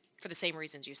just for the same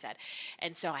reasons you said.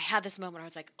 And so I had this moment where I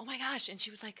was like, oh my gosh. And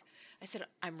she was like, I said,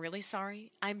 I'm really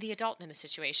sorry. I'm the adult in the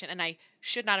situation, and I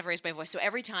should not have raised my voice. So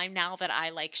every time now that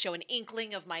I show an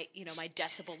inkling of my, my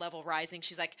decibel level rising,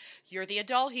 she's like, you're the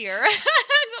adult here.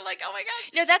 So I'm like, oh my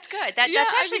gosh. No, that's good. That's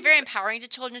actually very empowering to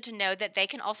children to know that they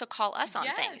can also call us on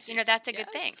things. That's a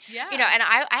good thing. Yeah. And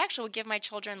I actually would give my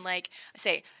children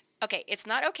say, okay, it's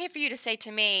not okay for you to say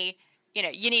to me,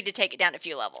 you need to take it down a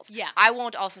few levels. Yeah. I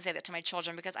won't also say that to my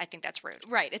children because I think that's rude.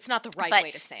 Right. It's not the right but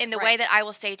way to say it. In the way that I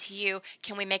will say to you,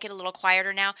 can we make it a little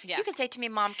quieter now? Yeah. You can say to me,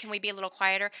 Mom, can we be a little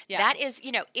quieter? Yeah. That is,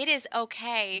 it is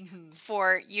okay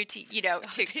for you to,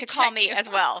 to call me as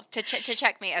well, to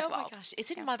check me as well. Oh my gosh.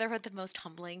 Isn't motherhood the most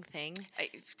humbling thing?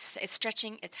 It's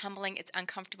stretching, it's humbling, it's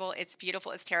uncomfortable, it's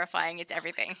beautiful, it's terrifying, it's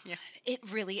everything. Yeah. It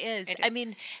really is. It is. I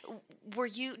mean, were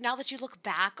you, now that you look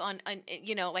back on,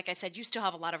 like I said, you still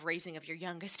have a lot of raising of your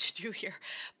youngest to do here,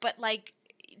 but like,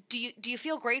 do you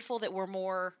feel grateful that we're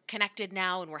more connected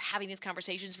now and we're having these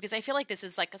conversations? Because I feel like this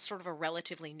is like a sort of a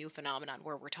relatively new phenomenon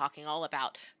where we're talking all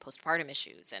about postpartum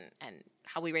issues and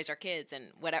how we raise our kids and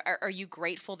whatever. Are you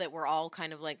grateful that we're all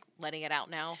kind of like letting it out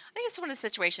now? I think it's one of the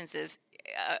situations is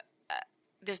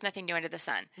there's nothing new under the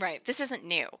sun. Right. This isn't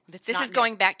new. This is new.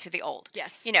 going back to the old.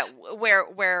 Yes.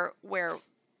 Where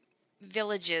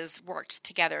villages worked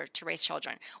together to raise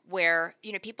children, where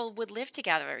people would live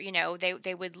together.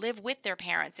 They would live with their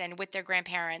parents and with their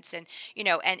grandparents, and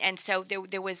and so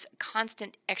there was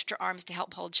constant extra arms to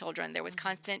help hold children. There was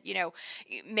constant,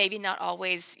 maybe not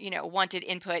always wanted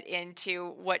input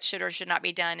into what should or should not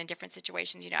be done in different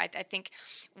situations. I think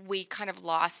we kind of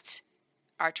lost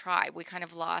our tribe. We kind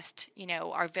of lost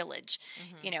our village,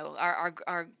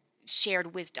 our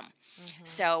shared wisdom. Mm-hmm.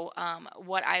 So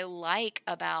what I like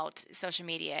about social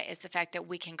media is the fact that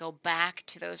we can go back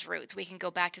to those roots. We can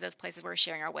go back to those places where we're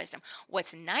sharing our wisdom.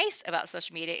 What's nice about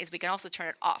social media is we can also turn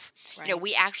it off. Right.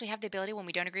 We actually have the ability when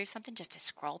we don't agree with something just to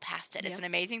scroll past it. Yep. It's an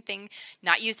amazing thing,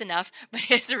 not used enough, but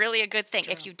it's really a good thing.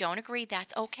 If you don't agree,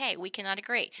 that's okay. We cannot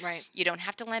agree. Right. You don't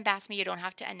have to lambast me. You don't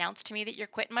have to announce to me that you're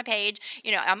quitting my page.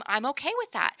 I'm okay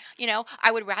with that.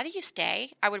 I would rather you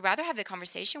stay. I would rather have the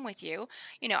conversation with you.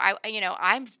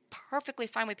 I'm perfectly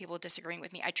fine with people disagreeing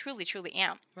with me. I truly, truly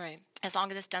am. Right. As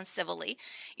long as it's done civilly,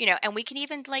 and we can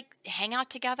even hang out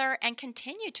together and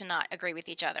continue to not agree with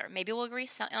each other. Maybe we'll agree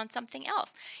on something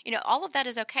else. All of that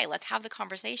is okay. Let's have the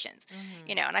conversations.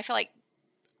 Mm-hmm. And I feel like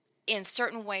in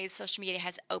certain ways, social media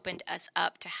has opened us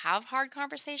up to have hard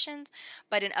conversations,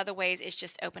 but in other ways, it's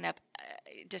just opened up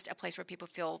just a place where people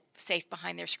feel safe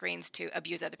behind their screens to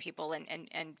abuse other people and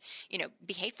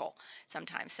be hateful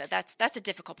sometimes. So that's a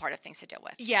difficult part of things to deal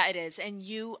with. Yeah, it is. And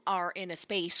you are in a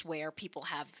space where people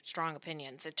have strong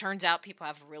opinions. It turns out people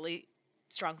have really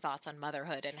strong thoughts on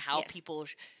motherhood and how people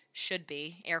should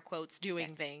be, air quotes, doing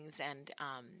things. And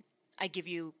I give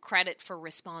you credit for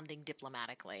responding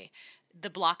diplomatically. The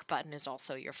block button is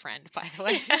also your friend, by the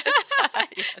way. Yes.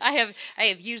 I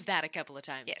have used that a couple of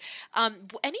times. Yes.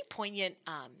 Any poignant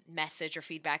message or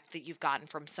feedback that you've gotten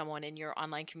from someone in your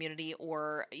online community,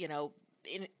 or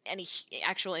in any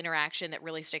actual interaction that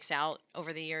really sticks out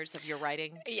over the years of your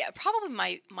writing? Yeah, probably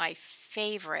my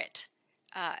favorite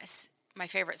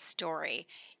story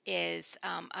is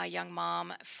a young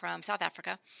mom from South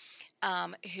Africa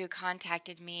who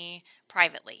contacted me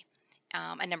privately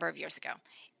a number of years ago.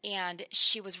 And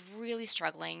she was really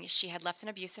struggling. She had left an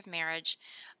abusive marriage,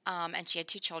 and she had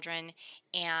 2 children.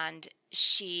 And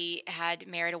she had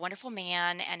married a wonderful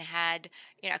man and had,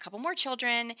 a couple more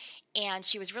children. And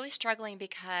she was really struggling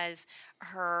because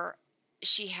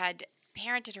she had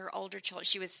parented her older children.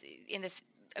 She was in this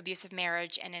abusive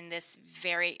marriage and in this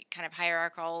very kind of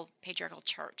hierarchical, patriarchal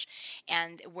church,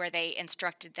 and where they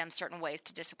instructed them certain ways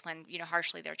to discipline,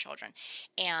 harshly their children.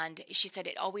 And she said,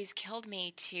 it always killed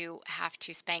me to have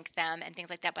to spank them and things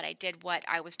like that, but I did what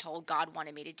I was told God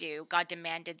wanted me to do. God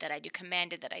demanded that I do,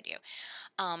 commanded that I do.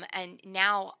 And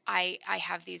now I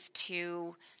have these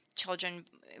 2 children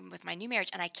with my new marriage,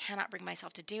 and I cannot bring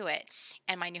myself to do it.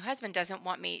 And my new husband doesn't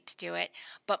want me to do it,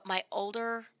 but my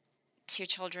older 2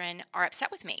 children are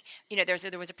upset with me. There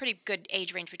was a pretty good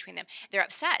age range between them. They're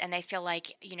upset, and they feel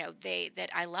like, that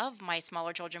I love my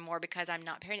smaller children more because I'm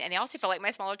not parenting. And they also feel like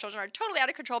my smaller children are totally out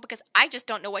of control because I just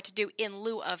don't know what to do in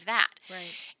lieu of that.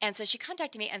 Right. And so she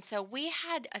contacted me, and so we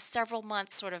had a several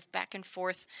months sort of back and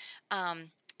forth,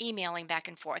 emailing back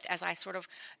and forth as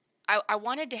I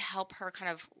wanted to help her kind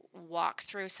of walk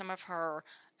through some of her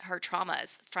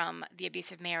traumas from the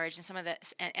abusive marriage and some of the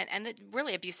and the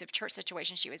really abusive church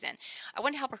situation she was in. I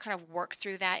wanted to help her kind of work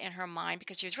through that in her mind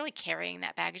because she was really carrying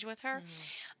that baggage with her.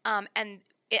 Mm-hmm.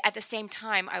 At the same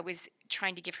time, I was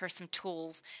trying to give her some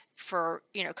tools for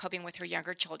coping with her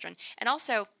younger children, and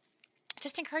also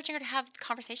just encouraging her to have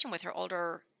conversation with her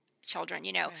older children.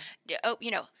 Right.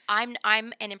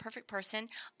 I'm an imperfect person.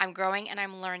 I'm growing and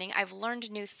I'm learning. I've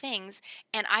learned new things,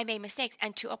 and I made mistakes,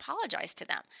 and to apologize to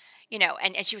them.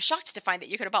 and she was shocked to find that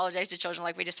you could apologize to children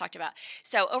like we just talked about.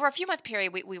 So over a few month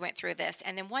period, we went through this.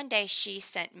 And then one day she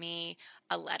sent me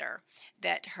a letter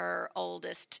that her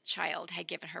oldest child had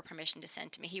given her permission to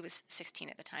send to me. He was 16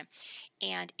 at the time.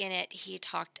 And in it, he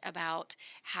talked about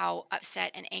how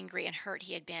upset and angry and hurt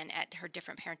he had been at her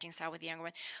different parenting style with the younger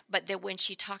one. But that when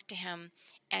she talked to him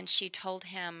and she told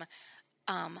him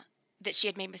that she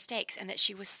had made mistakes and that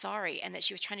she was sorry and that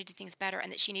she was trying to do things better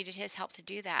and that she needed his help to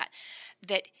do that,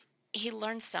 that he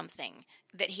learned something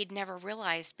that he'd never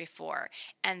realized before,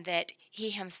 and that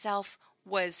he himself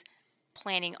was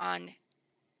planning on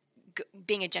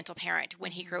being a gentle parent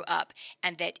when he grew up,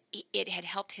 and that it had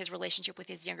helped his relationship with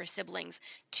his younger siblings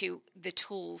to the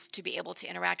tools to be able to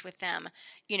interact with them,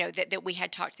 that we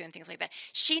had talked through and things like that.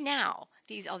 She now,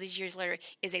 all these years later,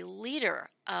 is a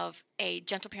leader of a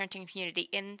gentle parenting community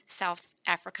in South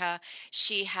Africa.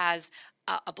 She has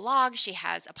a blog, she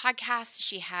has a podcast,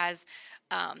 she has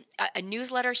a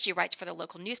newsletter. She writes for the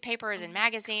local newspapers and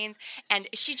magazines. And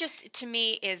she just, to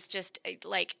me, is just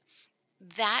like,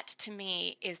 that to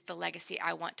me is the legacy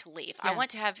I want to leave. Yes. I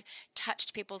want to have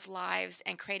touched people's lives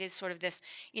and created sort of this,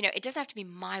 it doesn't have to be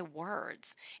my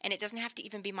words, and it doesn't have to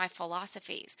even be my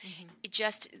philosophies. Mm-hmm.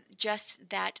 Just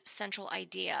that central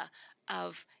idea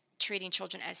of treating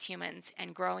children as humans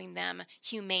and growing them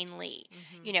humanely,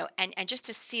 mm-hmm. And just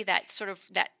to see that sort of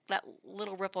that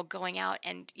little ripple going out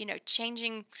and,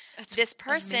 changing this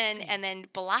person amazing. And then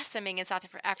blossoming in South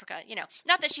Africa,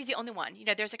 not that she's the only one,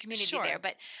 there's a community there,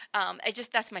 but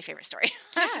that's my favorite story.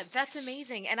 Yeah, that's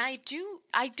amazing. And I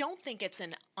don't think it's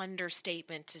an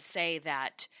understatement to say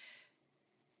that,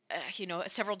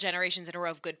 several generations in a row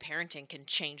of good parenting can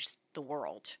change the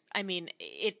world. I mean,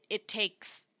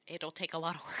 it'll take a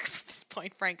lot of work from this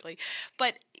point, frankly.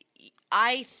 But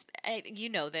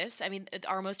this. I mean,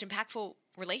 our most impactful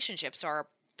relationships are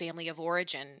family of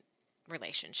origin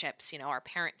relationships, our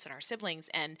parents and our siblings.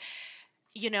 And,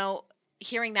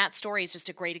 hearing that story is just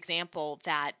a great example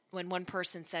that when one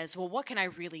person says, well, what can I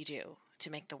really do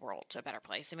to make the world a better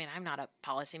place? I mean, I'm not a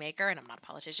policymaker and I'm not a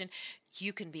politician.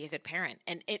 You can be a good parent.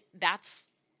 And that's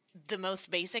the most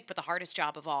basic, but the hardest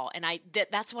job of all. And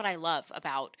that's what I love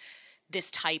about this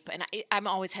type, and I'm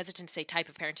always hesitant to say type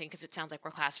of parenting because it sounds like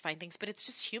we're classifying things, but it's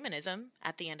just humanism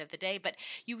at the end of the day. But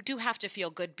you do have to feel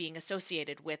good being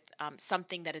associated with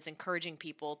something that is encouraging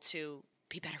people to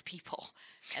be better people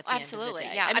at the Absolutely, end of the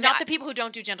day. Yeah. I mean, not the people who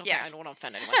don't do gentle parenting. I don't want to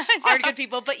offend anyone. Are good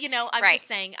people, but I'm right. just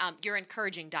saying you're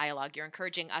encouraging dialogue. You're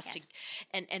encouraging us to,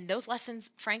 and those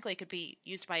lessons, frankly, could be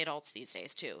used by adults these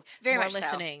days too. Very more much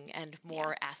listening so. And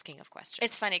more asking of questions.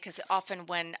 It's funny because often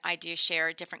when I do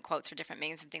share different quotes for different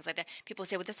meanings and things like that, people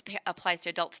say, "Well, this applies to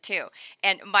adults too,"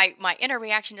 and my inner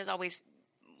reaction is always,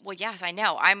 "Well, yes, I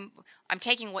know. I'm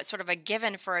taking what's sort of a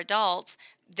given for adults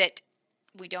that."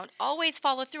 We don't always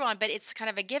follow through on, but it's kind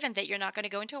of a given that you're not going to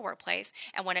go into a workplace.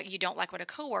 And when you don't like what a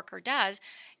coworker does,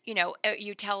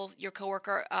 you tell your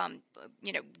coworker,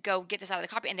 go get this out of the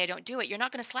copy, and they don't do it. You're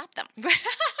not going to slap them.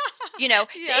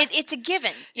 It's a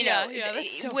given.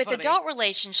 That's so with funny. Adult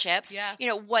relationships,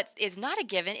 what is not a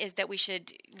given is that we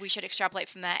should extrapolate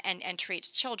from that and treat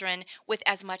children with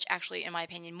as much, actually, in my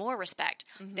opinion, more respect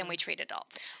mm-hmm. than we treat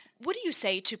adults. What do you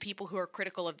say to people who are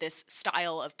critical of this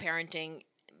style of parenting?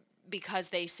 Because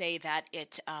they say that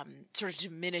it sort of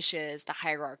diminishes the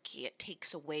hierarchy. It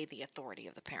takes away the authority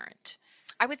of the parent.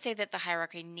 I would say that the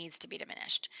hierarchy needs to be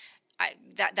diminished.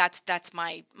 That's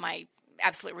my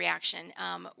absolute reaction.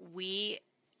 We,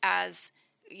 as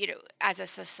a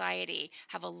society,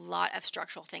 have a lot of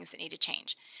structural things that need to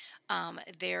change.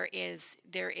 There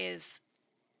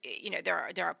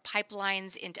are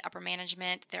pipelines into upper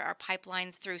management. There are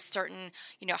pipelines through certain,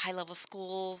 high-level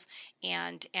schools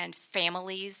and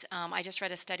families. I just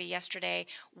read a study yesterday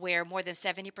where more than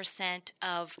 70%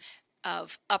 of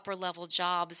upper-level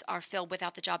jobs are filled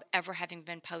without the job ever having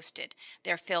been posted.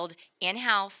 They're filled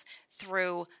in-house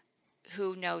through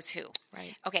who knows who.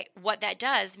 Right. Okay, what that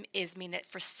does is mean that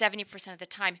for 70% of the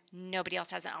time, nobody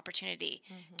else has an opportunity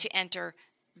mm-hmm. to enter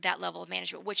that level of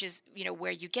management, which is,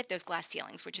 where you get those glass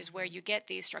ceilings, which is where you get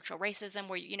the structural racism,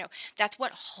 where, that's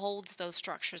what holds those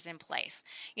structures in place.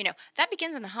 That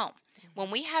begins in the home. Mm-hmm. When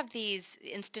we have these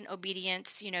instant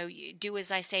obedience, do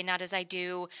as I say, not as I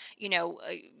do,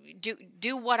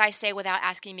 do what I say without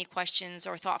asking me questions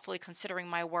or thoughtfully considering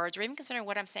my words or even considering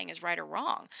what I'm saying is right or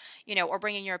wrong, or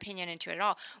bringing your opinion into it at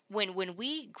all. When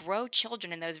we grow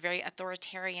children in those very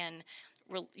authoritarian,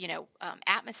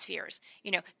 atmospheres,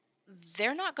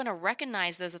 they're not going to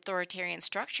recognize those authoritarian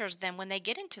structures then when they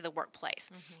get into the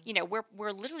workplace. Mm-hmm.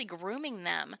 We're literally grooming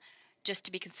them just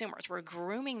to be consumers. We're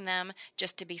grooming them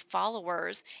just to be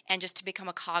followers and just to become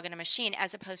a cog in a machine,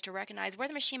 as opposed to recognize where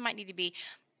the machine might need to be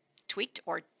tweaked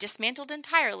or dismantled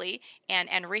entirely and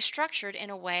restructured in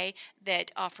a way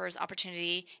that offers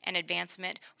opportunity and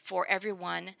advancement for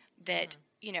everyone that,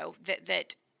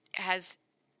 that has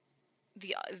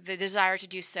the desire to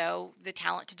do so, the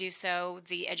talent to do so,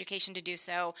 the education to do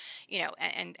so,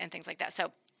 and things like that.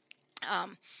 So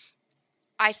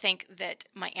I think that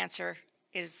my answer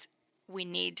is we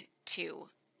need to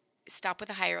stop with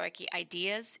the hierarchy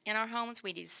ideas in our homes.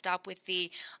 We need to stop with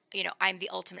the, I'm the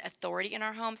ultimate authority in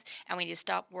our homes, and we need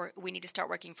to start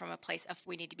working from a place of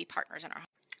we need to be partners in our homes.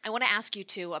 I want to ask you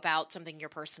too about something you're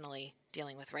personally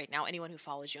dealing with right now. Anyone who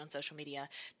follows you on social media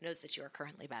knows that you are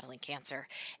currently battling cancer,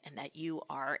 and that you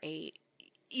are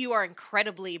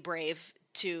incredibly brave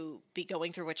to be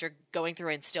going through what you're going through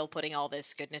and still putting all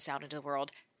this goodness out into the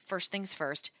world. First things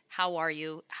first, how are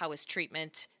you? How is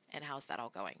treatment? And how's that all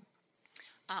going?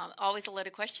 Always a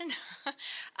loaded question.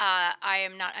 I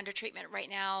am not under treatment right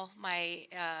now. My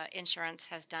insurance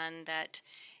has done that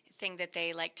thing that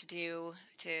they like to do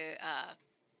to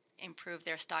improve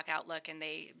their stock outlook, and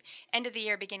they end of the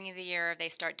year, beginning of the year, they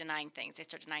start denying things. They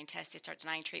start denying tests. They start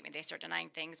denying treatment. They start denying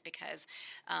things because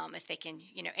if they can,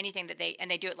 anything that they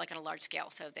do it like on a large scale,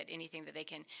 so that anything that they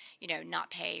can, not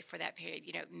pay for that period,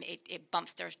 it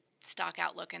bumps their stock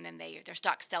outlook, and then their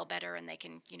stocks sell better, and they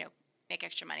can, make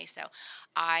extra money. So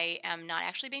I am not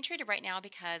actually being treated right now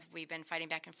because we've been fighting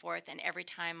back and forth, and every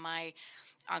time my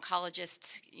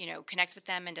oncologist, connects with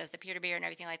them and does the peer-to-peer and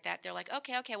everything like that, they're like,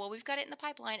 okay, well, we've got it in the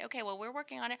pipeline. Okay, well, we're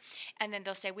working on it. And then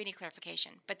they'll say, we need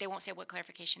clarification, but they won't say what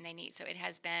clarification they need. So it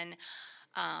has been,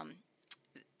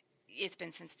 it's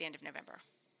been since the end of November.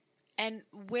 And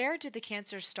where did the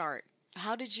cancer start?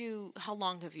 How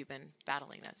long have you been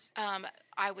battling this?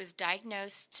 I was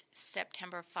diagnosed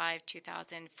September 5,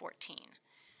 2014.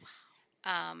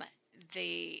 Wow.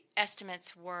 The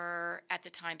estimates were, at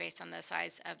the time, based on the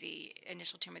size of the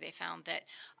initial tumor they found, that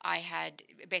I had,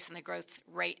 based on the growth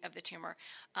rate of the tumor,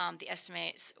 the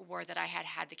estimates were that I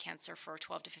had the cancer for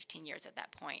 12 to 15 years at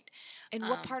that point. In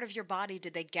what part of your body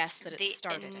did they guess that it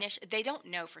started? They don't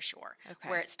know for sure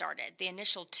where it started. The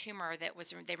initial tumor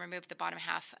they removed the bottom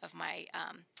half of my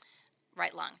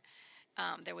right lung.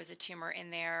 There was a tumor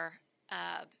in there,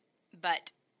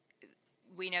 but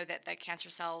we know that the cancer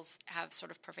cells have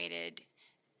sort of pervaded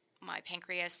my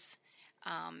pancreas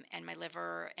and my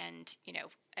liver, and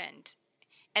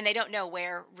they don't know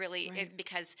where really, right.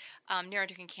 Because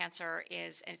neuroendocrine cancer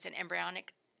it's an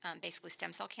embryonic, basically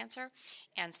stem cell cancer,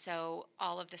 and so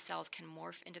all of the cells can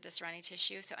morph into the surrounding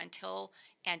tissue. So until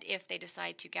and if they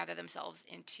decide to gather themselves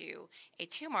into a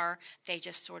tumor, they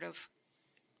just sort of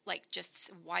just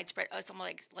widespread, something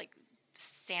like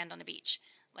sand on a beach.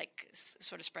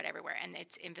 Sort of spread everywhere, and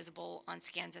it's invisible on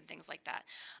scans and things like that.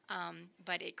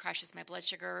 But it crashes my blood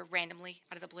sugar randomly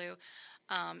out of the blue.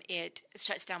 It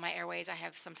shuts down my airways. I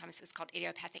have sometimes it's called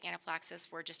idiopathic anaphylaxis,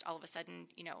 where just all of a sudden,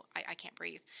 I can't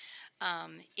breathe.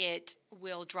 It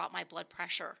will drop my blood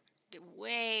pressure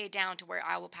way down to where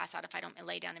I will pass out if I don't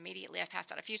lay down immediately. I've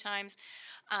passed out a few times.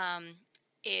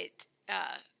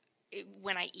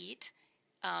 When I eat,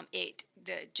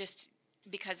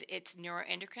 because it's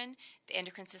neuroendocrine, the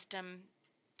endocrine system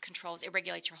it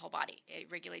regulates your whole body. It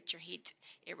regulates your heat.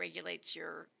 It regulates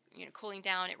your cooling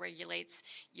down. It regulates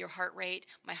your heart rate.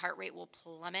 My heart rate will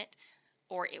plummet,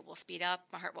 or it will speed up.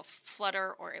 My heart will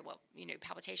flutter, or it will,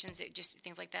 palpitations, just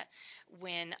things like that.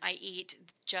 When I eat,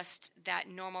 just that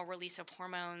normal release of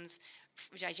hormones,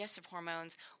 digestive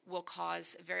hormones, will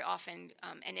cause very often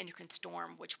an endocrine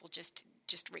storm, which will just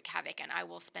wreak havoc, and I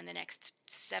will spend the next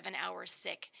 7 hours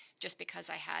sick just because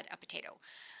I had a potato.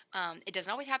 It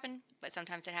doesn't always happen, but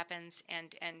sometimes it happens,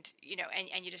 and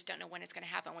you just don't know when it's going to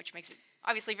happen, which makes it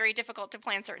obviously very difficult to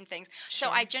plan certain things. Sure.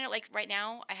 So I generally, right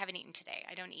now, I haven't eaten today.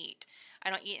 I don't eat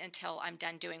until I'm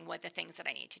done doing the things that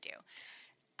I need to do.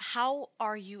 How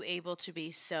are you able to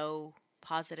be so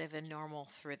positive and normal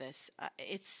through this?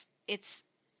 It's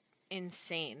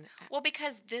insane. Well,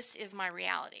 because this is my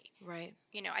reality. Right.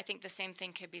 I think the same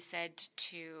thing could be said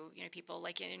to, people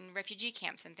like in refugee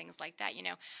camps and things like that.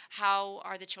 How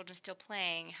are the children still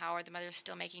playing? How are the mothers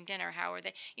still making dinner? How are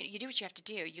they, you do what you have to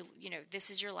do. This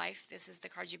is your life. This is the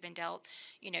cards you've been dealt.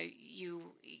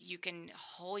 You can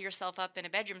hole yourself up in a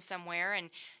bedroom somewhere and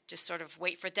just sort of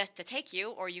wait for death to take you,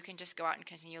 or you can just go out and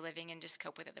continue living and just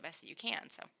cope with it the best that you can.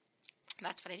 So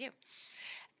that's what I do.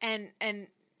 And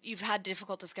you've had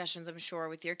difficult discussions, I'm sure,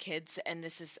 with your kids, and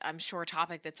this is, I'm sure, a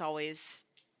topic that's always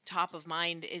top of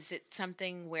mind. Is it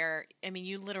something where,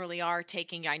 you literally are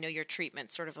taking, I know, your treatment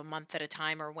sort of a month at a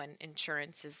time, or when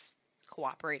insurance is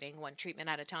cooperating one treatment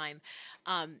at a time.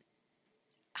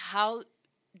 How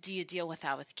do you deal with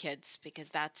that with kids? Because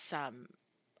that's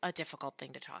a difficult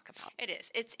thing to talk about. It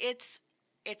is. It's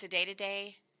a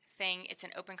day-to-day thing. It's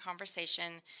an open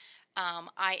conversation.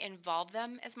 I involve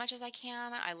them as much as I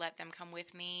can. I let them come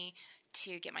with me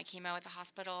to get my chemo at the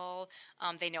hospital.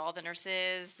 They know all the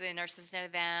nurses. The nurses know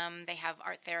them. They have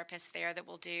art therapists there that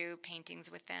will do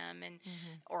paintings with them and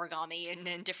origami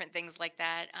and different things like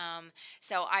that.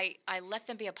 So I let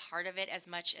them be a part of it as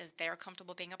much as they're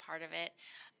comfortable being a part of it.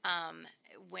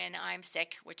 When I'm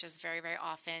sick, which is very, very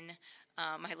often,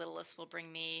 my littlest will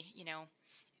bring me,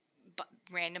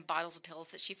 random bottles of pills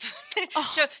that she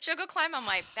she'll go climb on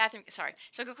my bathroom. Sorry,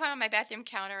 she'll go climb on my bathroom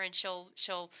counter and she'll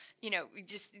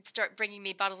just start bringing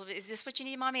me bottles of. Is this what you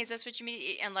need, Mommy? Is this what you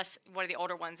need? Unless one of the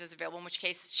older ones is available, in which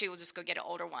case she will just go get an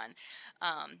older one.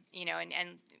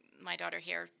 And my daughter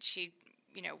here, she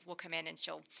will come in and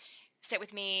she'll sit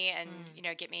with me and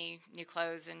get me new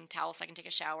clothes and towels so I can take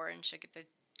a shower, and she'll get the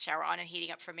shower on and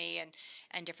heating up for me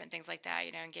and different things like that.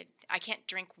 And I can't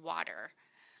drink water.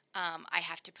 I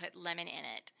have to put lemon in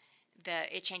it.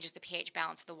 It changes the pH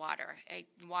balance of the water.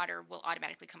 Water will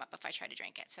automatically come up if I try to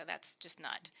drink it. So that's just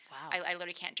not. Wow. I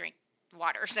literally can't drink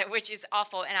water, which is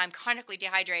awful. And I'm chronically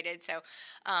dehydrated. So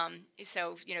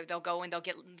they'll go and they'll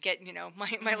get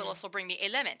my littlest will bring me a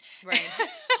lemon, right?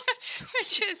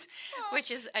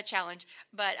 which is a challenge.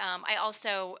 But I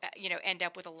also end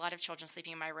up with a lot of children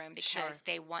sleeping in my room because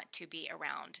they want to be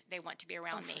around. They want to be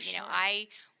around me. I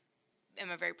am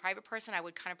a very private person. I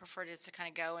would kind of prefer to kind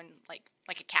of go and like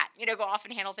a cat, go off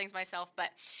and handle things myself. But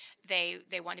they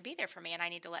want to be there for me, and I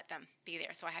need to let them be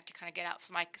there. So I have to kind of get out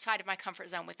my side of my comfort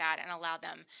zone with that and allow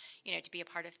them, to be a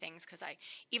part of things. Because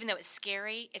even though it's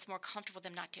scary, it's more comfortable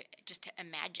them not to just to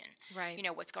imagine, right?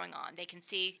 What's going on. They can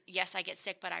see, yes, I get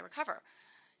sick, but I recover,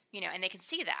 and they can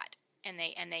see that, and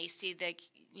they see the,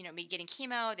 me getting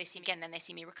chemo. They see me again, then they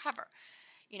see me recover,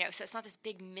 So it's not this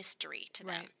big mystery to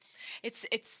them. It's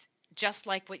just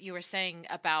like what you were saying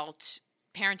about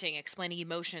parenting, explaining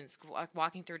emotions,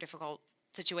 walking through difficult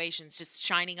situations, just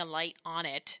shining a light on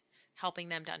it, helping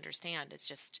them to understand. It's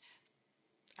just,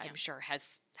 I'm sure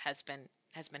has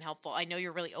been helpful. I know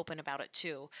you're really open about it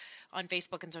too on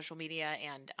Facebook and social media,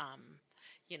 and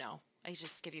I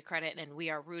just give you credit, and we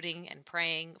are rooting and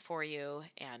praying for you.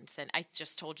 And I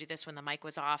just told you this when the mic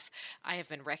was off. I have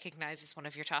been recognized as one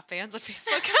of your top fans on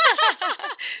Facebook.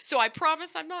 So I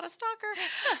promise I'm not a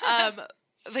stalker.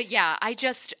 But yeah, I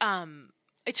just,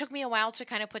 it took me a while to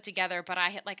kind of put together, but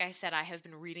like I said, I have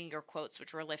been reading your quotes,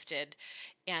 which were lifted,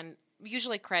 and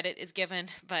usually credit is given.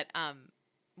 But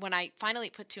when I finally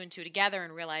put two and two together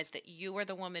and realized that you were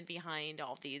the woman behind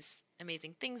all these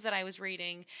amazing things that I was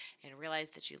reading, and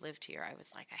realized that you lived here, I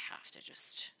was like, I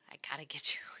gotta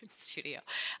get you in studio.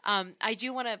 I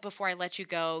do want to, before I let you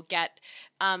go, get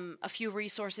a few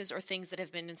resources or things that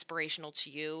have been inspirational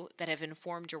to you, that have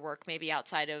informed your work, maybe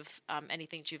outside of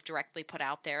anything that you've directly put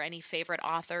out there. Any favorite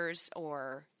authors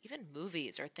or even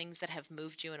movies or things that have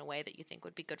moved you in a way that you think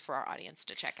would be good for our audience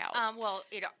to check out?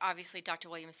 Obviously Dr.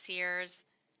 William Sears.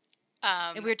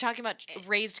 And we were talking about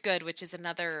Raised Good, which is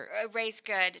another... Raised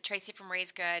Good. Tracy from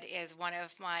Raised Good is one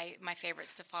of my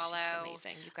favorites to follow. She's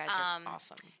amazing. You guys are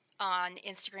awesome. On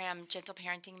Instagram, gentle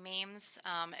parenting memes,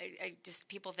 just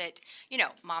people that,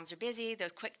 moms are busy,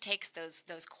 those quick takes,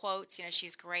 those quotes,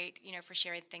 she's great, for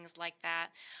sharing things like that.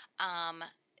 I'm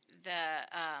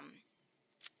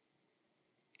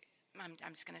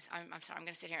sorry, I'm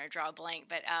going to sit here and draw a blank,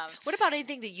 but... what about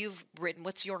anything that you've written?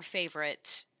 What's your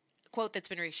favorite quote that's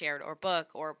been reshared, or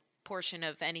book, or portion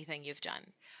of anything you've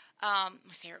done? My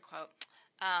favorite quote.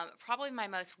 Probably my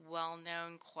most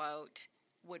well-known quote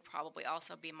would probably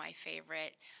also be my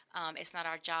favorite. It's not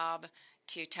our job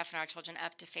to toughen our children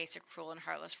up to face a cruel and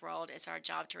heartless world. It's our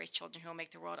job to raise children who will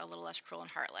make the world a little less cruel and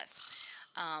heartless.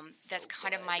 That's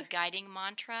kind of my guiding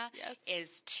mantra,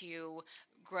 is to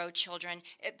grow children.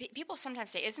 People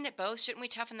sometimes say, isn't it both? Shouldn't we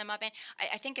toughen them up? And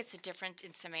I think it's a difference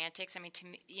in semantics. I mean, to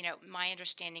me, my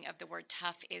understanding of the word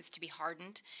tough is to be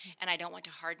hardened, and I don't want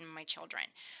to harden my children.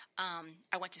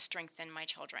 I want to strengthen my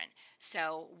children.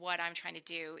 So what I'm trying to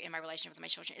do in my relationship with my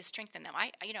children is strengthen them.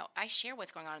 I share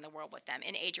what's going on in the world with them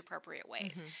in age-appropriate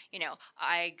ways. Mm-hmm.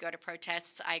 I go to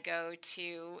protests, I go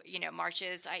to,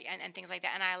 marches, and things like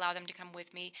that, and I allow them to come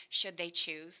with me should they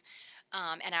choose.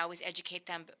 And I always educate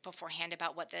them beforehand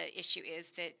about what the issue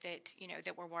is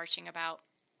that we're marching about,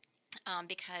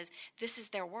 because this is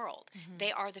their world. Mm-hmm.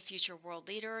 They are the future world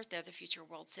leaders. They're the future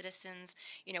world citizens.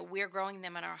 We're growing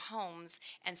them in our homes,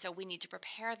 and so we need to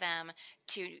prepare them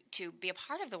to be a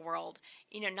part of the world.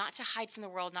 Not to hide from the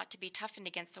world, not to be toughened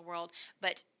against the world,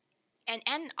 but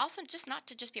and also just not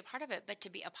to just be a part of it, but to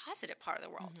be a positive part of the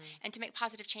world and to make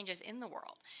positive changes in the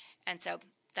world. And so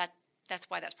that's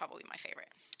why that's probably my favorite.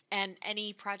 And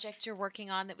any projects you're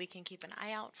working on that we can keep an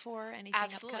eye out for? Anything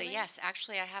Absolutely, upcoming? yes.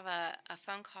 Actually, I have a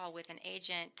phone call with an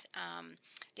agent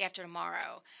day after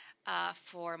tomorrow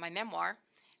for my memoir,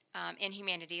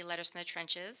 Inhumanity: Letters from the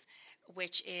Trenches,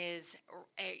 which is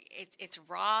it's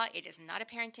raw. It is not a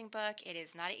parenting book. It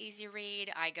is not an easy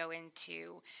read. I go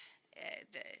into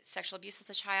the sexual abuse as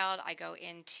a child. I go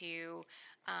into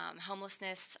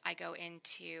homelessness. I go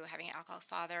into having an alcoholic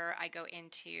father. I go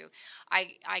into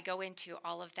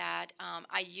all of that.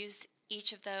 I use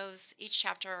each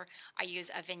chapter, I use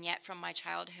a vignette from my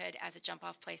childhood as a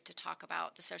jump-off place to talk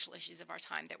about the social issues of our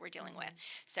time that we're dealing with.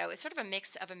 So it's sort of a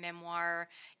mix of a memoir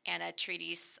and a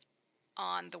treatise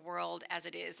on the world as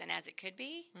it is and as it could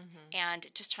be, and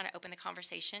just trying to open the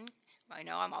conversation. I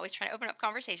know I'm always trying to open up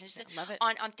conversations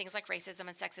on things like racism and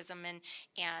sexism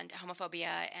and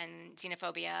homophobia and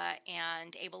xenophobia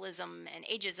and ableism and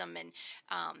ageism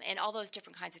and all those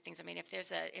different kinds of things. I mean, if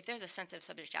there's a sensitive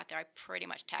subject out there, I pretty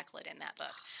much tackle it in that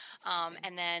book.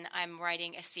 And then I'm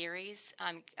writing a series.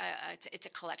 It's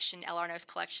a collection, L.R. No's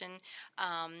collection.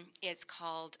 It's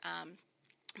called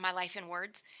My Life in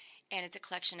Words. And it's a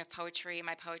collection of poetry,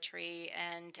 my poetry,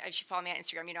 and if you follow me on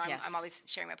Instagram, you know I'm always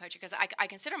sharing my poetry because I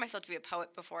consider myself to be a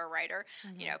poet before a writer.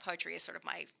 You know, poetry is sort of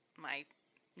my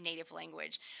native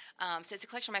language. So it's a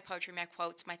collection of my poetry, my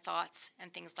quotes, my thoughts,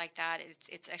 and things like that.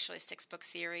 It's actually a 6-book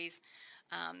series.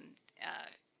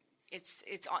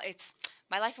 It's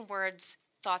My Life in Words: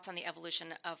 Thoughts on the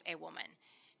Evolution of a Woman.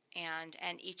 And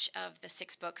each of the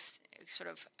 6 books sort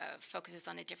of focuses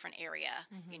on a different area.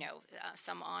 You know,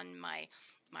 some on my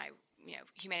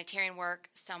humanitarian work,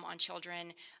 some on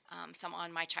children, some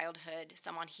on my childhood,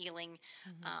 some on healing,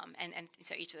 and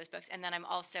so each of those books. And then I'm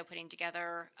also putting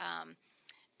together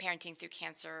Parenting Through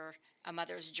Cancer, a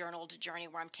mother's journaled journey,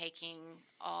 where I'm taking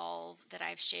all that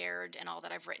I've shared and all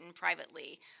that I've written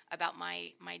privately about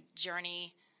my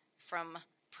journey from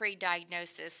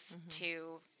pre-diagnosis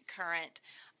to current,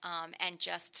 and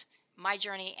just my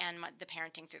journey and the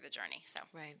parenting through the journey. So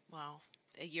right, wow,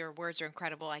 your words are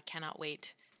incredible. I cannot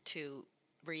wait to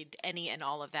read any and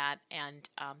all of that. And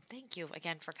thank you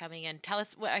again for coming in. Tell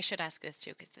us, I should ask this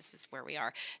too, because this is where we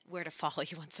are, where to follow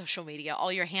you on social media,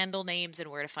 all your handle names, and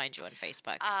where to find you on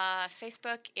Facebook.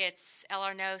 Facebook, it's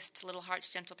L.R. Nost, Little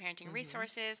Hearts Gentle Parenting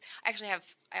Resources. I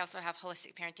also have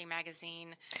Holistic Parenting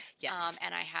Magazine. Yes.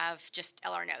 And I have just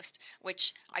L.R. Nost,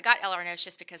 which I got L.R. Nost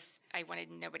just because I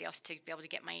wanted nobody else to be able to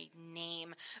get my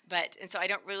name. And so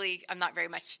I'm not very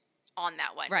much on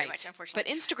that one, very much, unfortunately.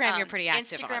 But Instagram, you're pretty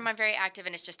active Instagram, on. I'm very active,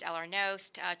 and it's just L.R.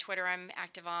 Nost. Twitter, I'm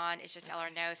active on. It's just L.R.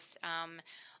 Nost.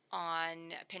 On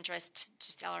Pinterest,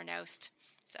 just L.R. Nost.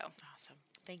 So awesome.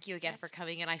 Thank you again for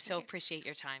coming in. I so appreciate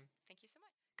your time. Thank you so much.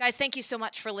 Guys, thank you so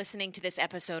much for listening to this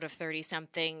episode of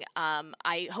 30-something.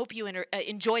 I hope you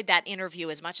enjoyed that interview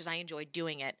as much as I enjoyed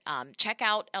doing it. Check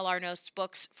out L.R. Nost's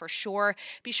books for sure.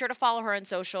 Be sure to follow her on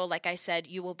social. Like I said,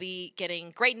 you will be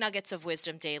getting great nuggets of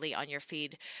wisdom daily on your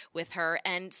feed with her.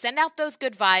 And send out those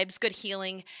good vibes, good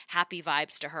healing, happy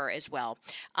vibes to her as well.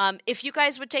 If you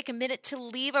guys would take a minute to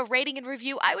leave a rating and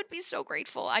review, I would be so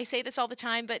grateful. I say this all the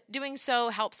time, but doing so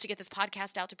helps to get this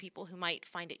podcast out to people who might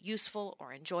find it useful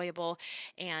or enjoyable.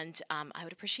 And I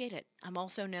would appreciate it. I'm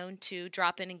also known to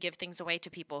drop in and give things away to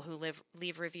people who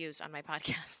leave reviews on my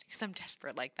podcast because I'm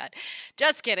desperate like that.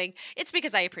 Just kidding. It's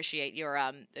because I appreciate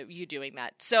you doing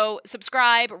that. So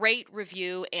subscribe, rate,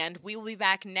 review, and we will be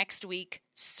back next week.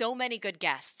 So many good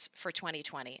guests for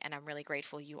 2020, and I'm really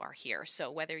grateful you are here.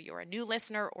 So whether you're a new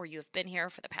listener or you have been here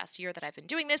for the past year that I've been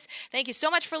doing this, thank you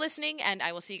so much for listening, and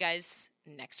I will see you guys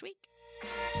next week.